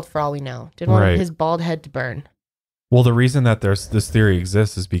bald for all we know. Didn't want his bald head to burn. Well, the reason that this theory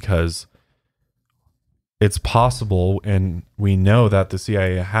exists is because it's possible, and we know that the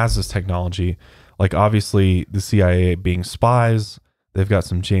CIA has this technology. Like, obviously, the CIA being spies, they've got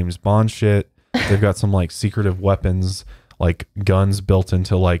some James Bond shit. They've got some, like, secretive weapons, like guns built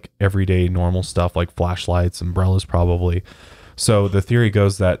into, like, everyday normal stuff, like flashlights, umbrellas, probably. So the theory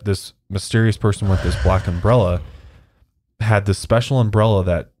goes that this mysterious person with this black umbrella had this special umbrella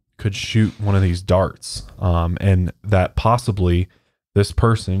that could shoot one of these darts. And that possibly this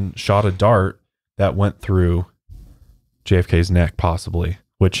person shot a dart that went through JFK's neck, possibly,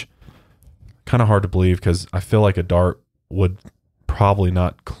 which kind of hard to believe because I feel like a dart would probably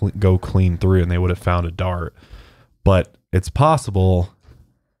not go clean through and they would have found a dart. But it's possible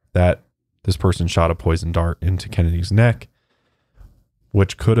that this person shot a poison dart into Kennedy's neck,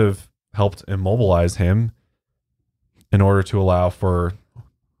 which could have helped immobilize him in order to allow for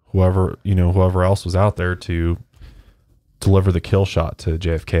whoever else was out there to deliver the kill shot to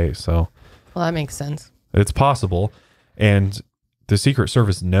JFK. So, well, that makes sense. It's possible. And the Secret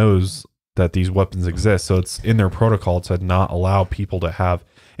Service knows that these weapons exist. So it's in their protocol to not allow people to have.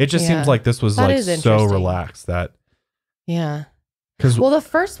 It just seems like this was like so relaxed that. Yeah. Well, the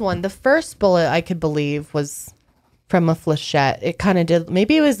first bullet I could believe was from a flechette. It kind of did.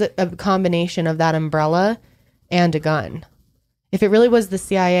 Maybe it was a combination of that umbrella and a gun. If it really was the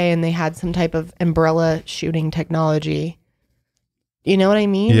CIA and they had some type of umbrella shooting technology, you know what I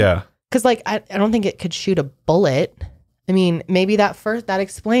mean? Yeah. Because like I don't think it could shoot a bullet. I mean, maybe that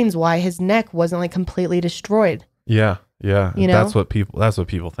explains why his neck wasn't like completely destroyed. Yeah, yeah. You know? That's what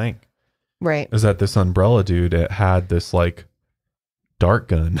people think. Right. Is that this umbrella dude, it had this like dart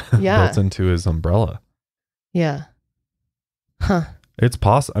gun built into his umbrella. Yeah. Huh. It's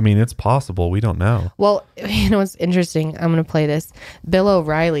possible. I mean, it's possible. We don't know. Well, you know what's interesting? I'm going to play this. Bill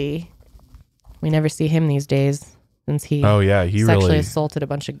O'Reilly. We never see him these days since he sexually assaulted a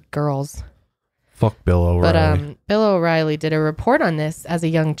bunch of girls. Fuck Bill O'Reilly. But Bill O'Reilly did a report on this as a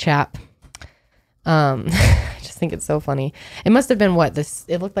young chap. I just think it's so funny. It must have been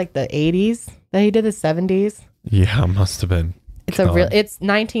it looked like the 80s that he did, the 70s. Yeah, it must have been. It's it's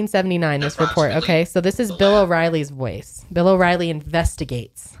 1979, this report. Okay, so this is Bill O'Reilly's voice. Bill O'Reilly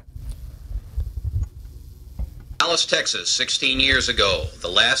investigates. Dallas, Texas, 16 years ago, the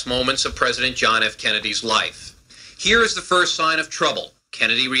last moments of President John F. Kennedy's life. Here is the first sign of trouble.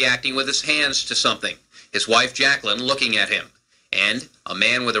 Kennedy reacting with his hands to something, his wife Jacqueline looking at him, and a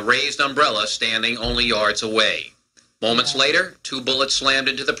man with a raised umbrella standing only yards away. Moments later, 2 bullets slammed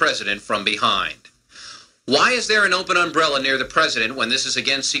into the president from behind. Why is there an open umbrella near the president when this is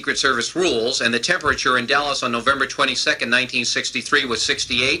against Secret Service rules and the temperature in Dallas on November 22nd, 1963 was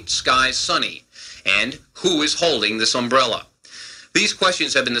 68, skies sunny? And who is holding this umbrella? These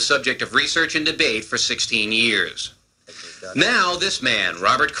questions have been the subject of research and debate for 16 years. Now, this man,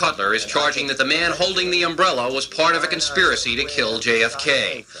 Robert Cutler, is charging that the man holding the umbrella was part of a conspiracy to kill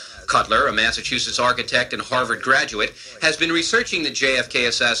JFK. Cutler, a Massachusetts architect and Harvard graduate, has been researching the JFK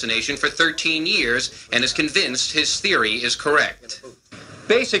assassination for 13 years and is convinced his theory is correct.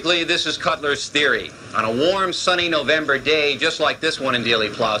 Basically, this is Cutler's theory. On a warm, sunny November day, just like this one in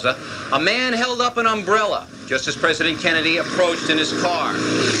Dealey Plaza, a man held up an umbrella just as President Kennedy approached in his car.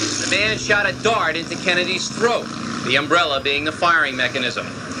 The man shot a dart into Kennedy's throat, the umbrella being the firing mechanism.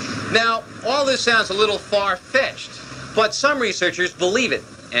 Now, all this sounds a little far-fetched, but some researchers believe it,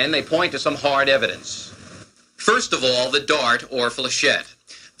 and they point to some hard evidence. First of all, the dart or flechette.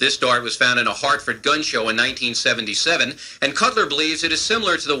 This dart was found in a Hartford gun show in 1977, and Cutler believes it is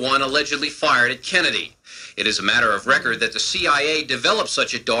similar to the one allegedly fired at Kennedy. It is a matter of record that the CIA developed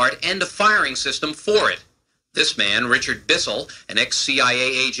such a dart and a firing system for it. This man, Richard Bissell, an ex-CIA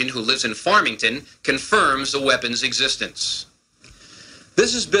agent who lives in Farmington, confirms the weapon's existence.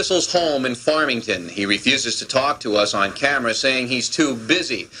 This is Bissell's home in Farmington. He refuses to talk to us on camera, saying he's too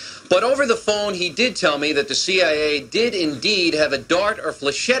busy. But over the phone, he did tell me that the CIA did indeed have a dart or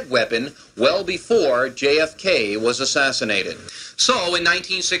flechette weapon well before JFK was assassinated. So, in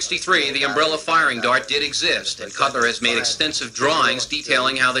 1963, the umbrella firing dart did exist, and Cutler has made extensive drawings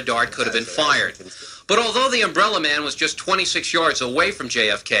detailing how the dart could have been fired. But although the Umbrella Man was just 26 yards away from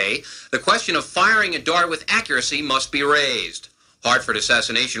JFK, the question of firing a dart with accuracy must be raised. Hartford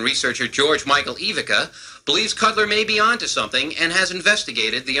assassination researcher George Michael Ivica believes Cutler may be onto something and has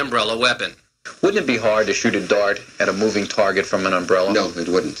investigated the umbrella weapon. Wouldn't it be hard to shoot a dart at a moving target from an umbrella? No, it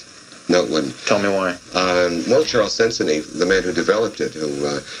wouldn't. No, it wouldn't. Tell me why. Well, Charles Sensony, the man who developed it, who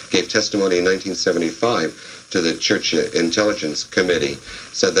gave testimony in 1975 to the Church Intelligence Committee,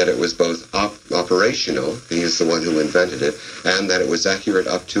 said that it was both operational, he's the one who invented it, and that it was accurate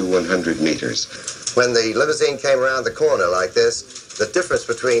up to 100 meters. When the limousine came around the corner like this, the difference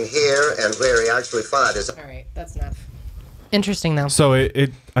between here and where he actually fired is... All right, that's enough. Interesting, though. So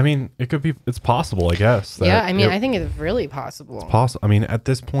I mean, it could be, it's possible, I guess. Yeah, I mean, I think it's really possible. It's possible. I mean, at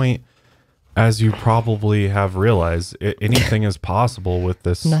this point, as you probably have realized, anything is possible with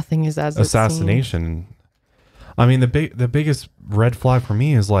this. Nothing is as assassination. I mean, the biggest red flag for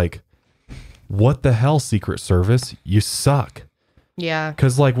me is like, what the hell, Secret Service? You suck. Yeah.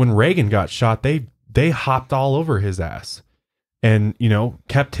 Because like when Reagan got shot, they hopped all over his ass and, you know,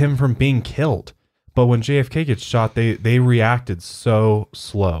 kept him from being killed. But when JFK gets shot, they reacted so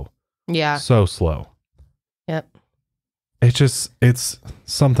slow. Yeah. So slow. Yep. It's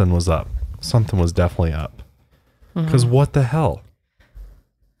something was up. Something was definitely up. Because what the hell?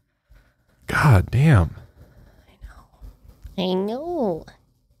 God damn. I know.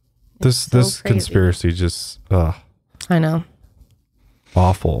 This crazy. conspiracy just I know.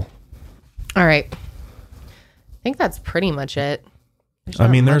 Awful. All right. I think that's pretty much it. I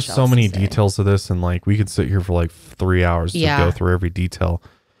mean, there's so many details to this, and like we could sit here for like 3 hours to go through every detail.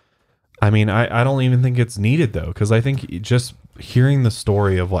 I mean, I don't even think it's needed though, because I think just hearing the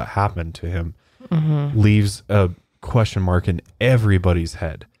story of what happened to him leaves a question mark in everybody's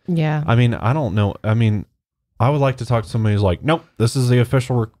head. Yeah. I mean, I don't know. I mean, I would like to talk to somebody who's like, nope, this is the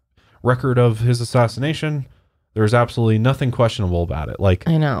official record of his assassination. There's absolutely nothing questionable about it. Like,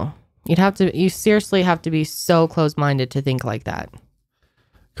 I know. You seriously have to be so close-minded to think like that.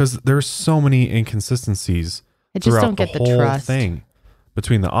 Because there's so many inconsistencies. I just don't get the trust thing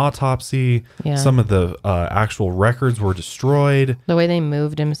between the autopsy. Yeah. Some of the actual records were destroyed. The way they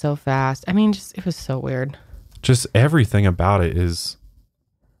moved him so fast. I mean, it was so weird. Just everything about it is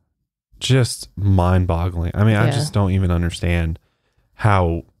just mind-boggling. I mean, I just don't even understand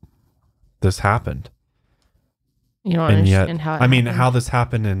how this happened. You don't understand how it happened. How this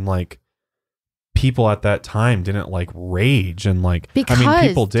happened, and like people at that time didn't like rage, and like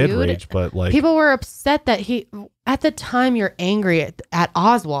people did rage, but like people were upset that at the time you're angry at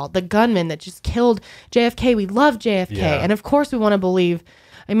Oswald, the gunman that just killed JFK. We love JFK, and of course we want to believe.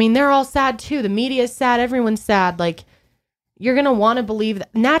 I mean, they're all sad too. The media is sad. Everyone's sad. Like, you're gonna want to believe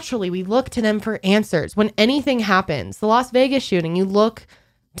that. Naturally, we look to them for answers when anything happens. The Las Vegas shooting, you look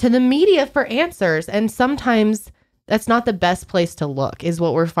to the media for answers, and sometimes that's not the best place to look, is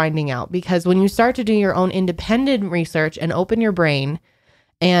what we're finding out. Because when you start to do your own independent research and open your brain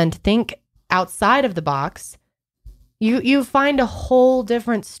and think outside of the box, you find a whole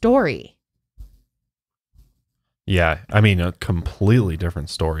different story. Yeah, I mean, a completely different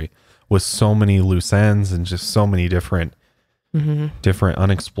story with so many loose ends and just so many different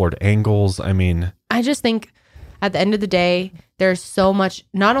unexplored angles. I mean, I just think at the end of the day, there's so much,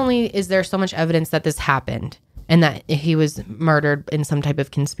 not only is there so much evidence that this happened and that he was murdered in some type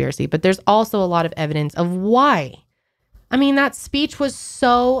of conspiracy, but there's also a lot of evidence of why. I mean, that speech was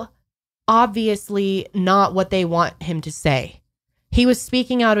so obviously not what they want him to say. He was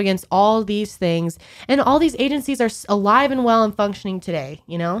speaking out against all these things, and all these agencies are alive and well and functioning today,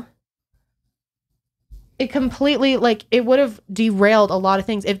 you know? It completely, like, it would have derailed a lot of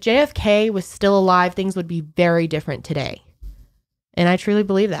things. If JFK was still alive, things would be very different today. And I truly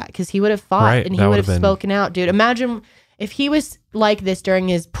believe that, because he would have fought and he would have spoken out, dude. Imagine if he was like this during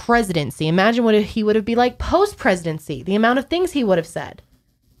his presidency. Imagine what he would have been like post-presidency, the amount of things he would have said.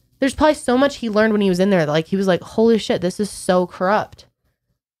 There's probably so much he learned when he was in there. Like, he was like, holy shit, this is so corrupt.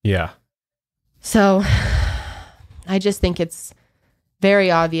 Yeah. So I just think it's very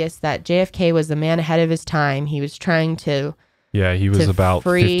obvious that JFK was the man ahead of his time. He was trying to... Yeah, he was about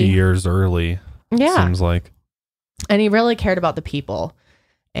 50 years early. Yeah. Seems like. And he really cared about the people.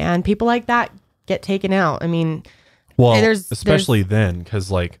 And people like that get taken out. I mean... Well, especially then, because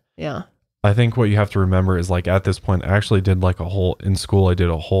like... Yeah. I think what you have to remember is like at this point, I actually did like in school, I did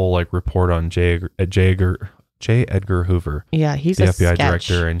a whole like report on J. Edgar Hoover. Yeah, he's the a FBI sketch,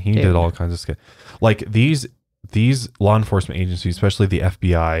 director, and he did all kinds of sketch. Like these law enforcement agencies, especially the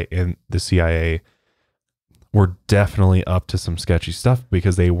FBI and the CIA, were definitely up to some sketchy stuff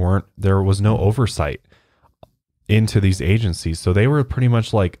because there was no oversight into these agencies. So they were pretty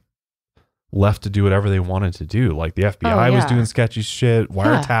much like left to do whatever they wanted to do. Like the FBI was doing sketchy shit,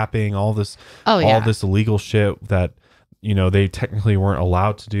 wiretapping, all this illegal shit that, they technically weren't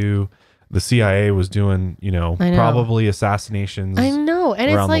allowed to do. The CIA was doing, probably assassinations. I know.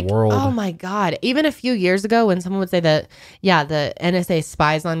 And it's like, the world. Oh my God. Even a few years ago when someone would say that, the NSA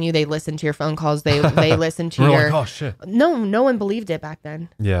spies on you, they listen to your phone calls, they listen to your... like, oh shit. No one believed it back then.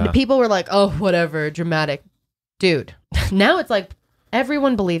 Yeah. People were like, oh, whatever, dramatic. Dude. Now it's like,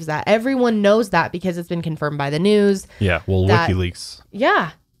 everyone believes that. Everyone knows that because it's been confirmed by the news. Yeah. Well, WikiLeaks.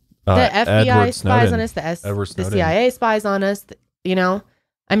 Yeah. The FBI spies on us. The CIA spies on us.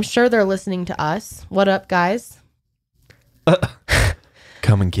 I'm sure they're listening to us. What up, guys?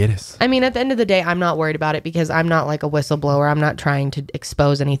 Come and get us. I mean, at the end of the day, I'm not worried about it because I'm not like a whistleblower. I'm not trying to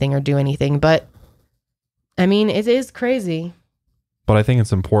expose anything or do anything. But, I mean, it is crazy. But I think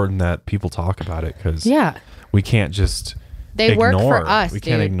it's important that people talk about it because we can't just They work for us, we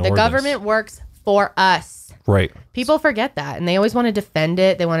dude. can't ignore the government works for us. Right. People forget that, and they always want to defend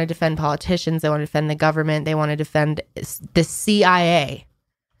it. They want to defend politicians. They want to defend the government. They want to defend the CIA.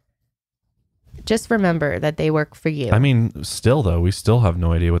 Just remember that they work for you. I mean, still though, we still have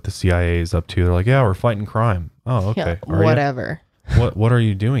no idea what the CIA is up to. They're like, yeah, we're fighting crime. Oh, okay. Yeah, whatever. What are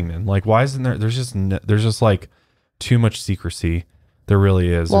you doing then? Like, why isn't there? There's just like too much secrecy. There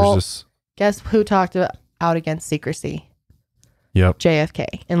really is. Well, there's just. Guess who talked out against secrecy? Yep.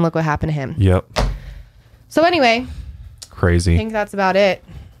 JFK, and look what happened to him. Yep. So anyway, crazy. I think that's about it.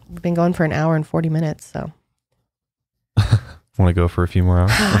 We've been going for an hour and 40 minutes, so. Want to go for a few more hours?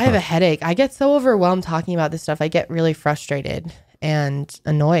 I have a headache. I get so overwhelmed talking about this stuff. I get really frustrated and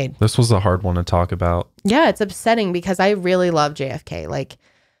annoyed. This was a hard one to talk about. Yeah, it's upsetting because I really love JFK. Like,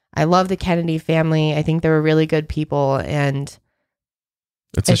 I love the Kennedy family. I think they were really good people, and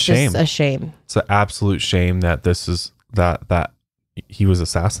it's a shame. Just a shame. It's an absolute shame that this is that he was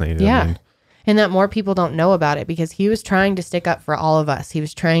assassinated. Yeah. I mean, and that more people don't know about it because he was trying to stick up for all of us. He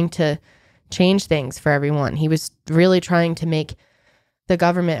was trying to change things for everyone. He was really trying to make the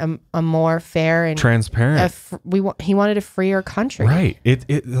government a more fair and transparent. He wanted a freer country. Right.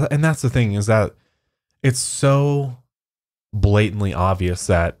 And that's the thing is that it's so blatantly obvious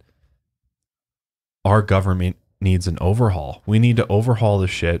that our government needs an overhaul. We need to overhaul the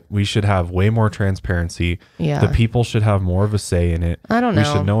shit. We should have way more transparency. Yeah. The people should have more of a say in it. I don't know. We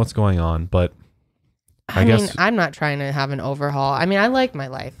should know what's going on, but I mean, guess I'm not trying to have an overhaul. I mean, I like my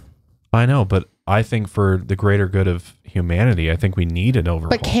life. I know, but I think for the greater good of humanity, I think we need an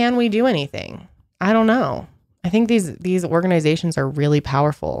overhaul. But can we do anything? I don't know. I think these organizations are really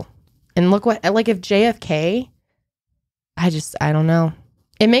powerful. And look what, like if JFK, I don't know.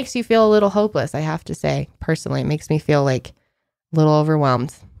 It makes you feel a little hopeless, I have to say. Personally, it makes me feel like a little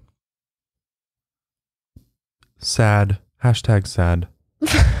overwhelmed. Sad. Hashtag sad.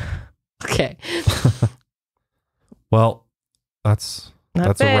 Okay. Well, that's a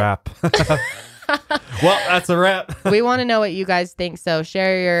wrap. Well, that's a wrap. We want to know what you guys think. So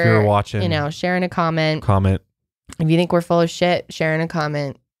share your, if you're watching, share in a comment. If you think we're full of shit, share in a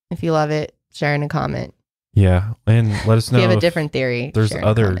comment. If you love it, share in a comment. Yeah. And let us know if you have a different theory. There's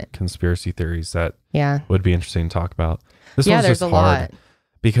other conspiracy theories that would be interesting to talk about. This one's just hard lot.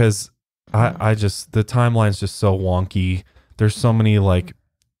 Because I just, the timeline's just so wonky. There's so many like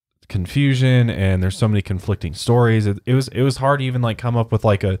confusion and there's so many conflicting stories. It was hard to even like come up with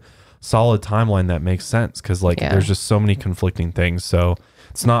like a solid timeline that makes sense because like there's just so many conflicting things. So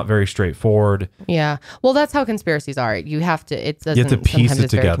it's not very straightforward. Yeah. Well, that's how conspiracies are. You have to piece it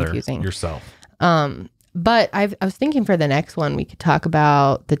together yourself. But I was thinking for the next one, we could talk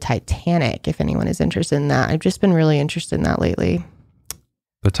about the Titanic if anyone is interested in that. I've just been really interested in that lately.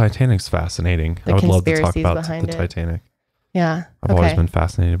 The Titanic's fascinating. I would love to talk about the Titanic. Yeah. I've always been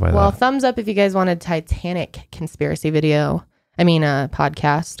fascinated by that. Well, thumbs up if you guys want a Titanic conspiracy video. I mean, a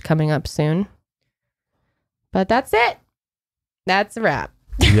podcast coming up soon. But that's it. That's a wrap.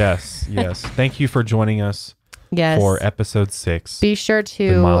 Yes. Thank you for joining us. Yes. For episode 6. Be sure to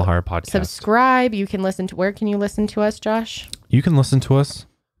the Mile Higher Podcast. Subscribe. You can listen to, where can you listen to us, Josh? You can listen to us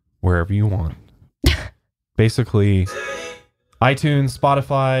wherever you want. Basically, iTunes,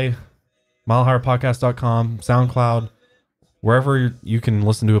 Spotify, milehigherpodcast.com, SoundCloud, wherever you can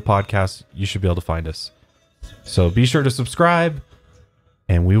listen to a podcast, you should be able to find us. So be sure to subscribe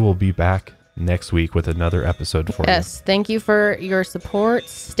and we will be back next week with another episode for you. Yes, thank you for your support.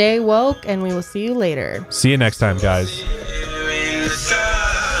 Stay woke, and we will see you later. See you next time, guys.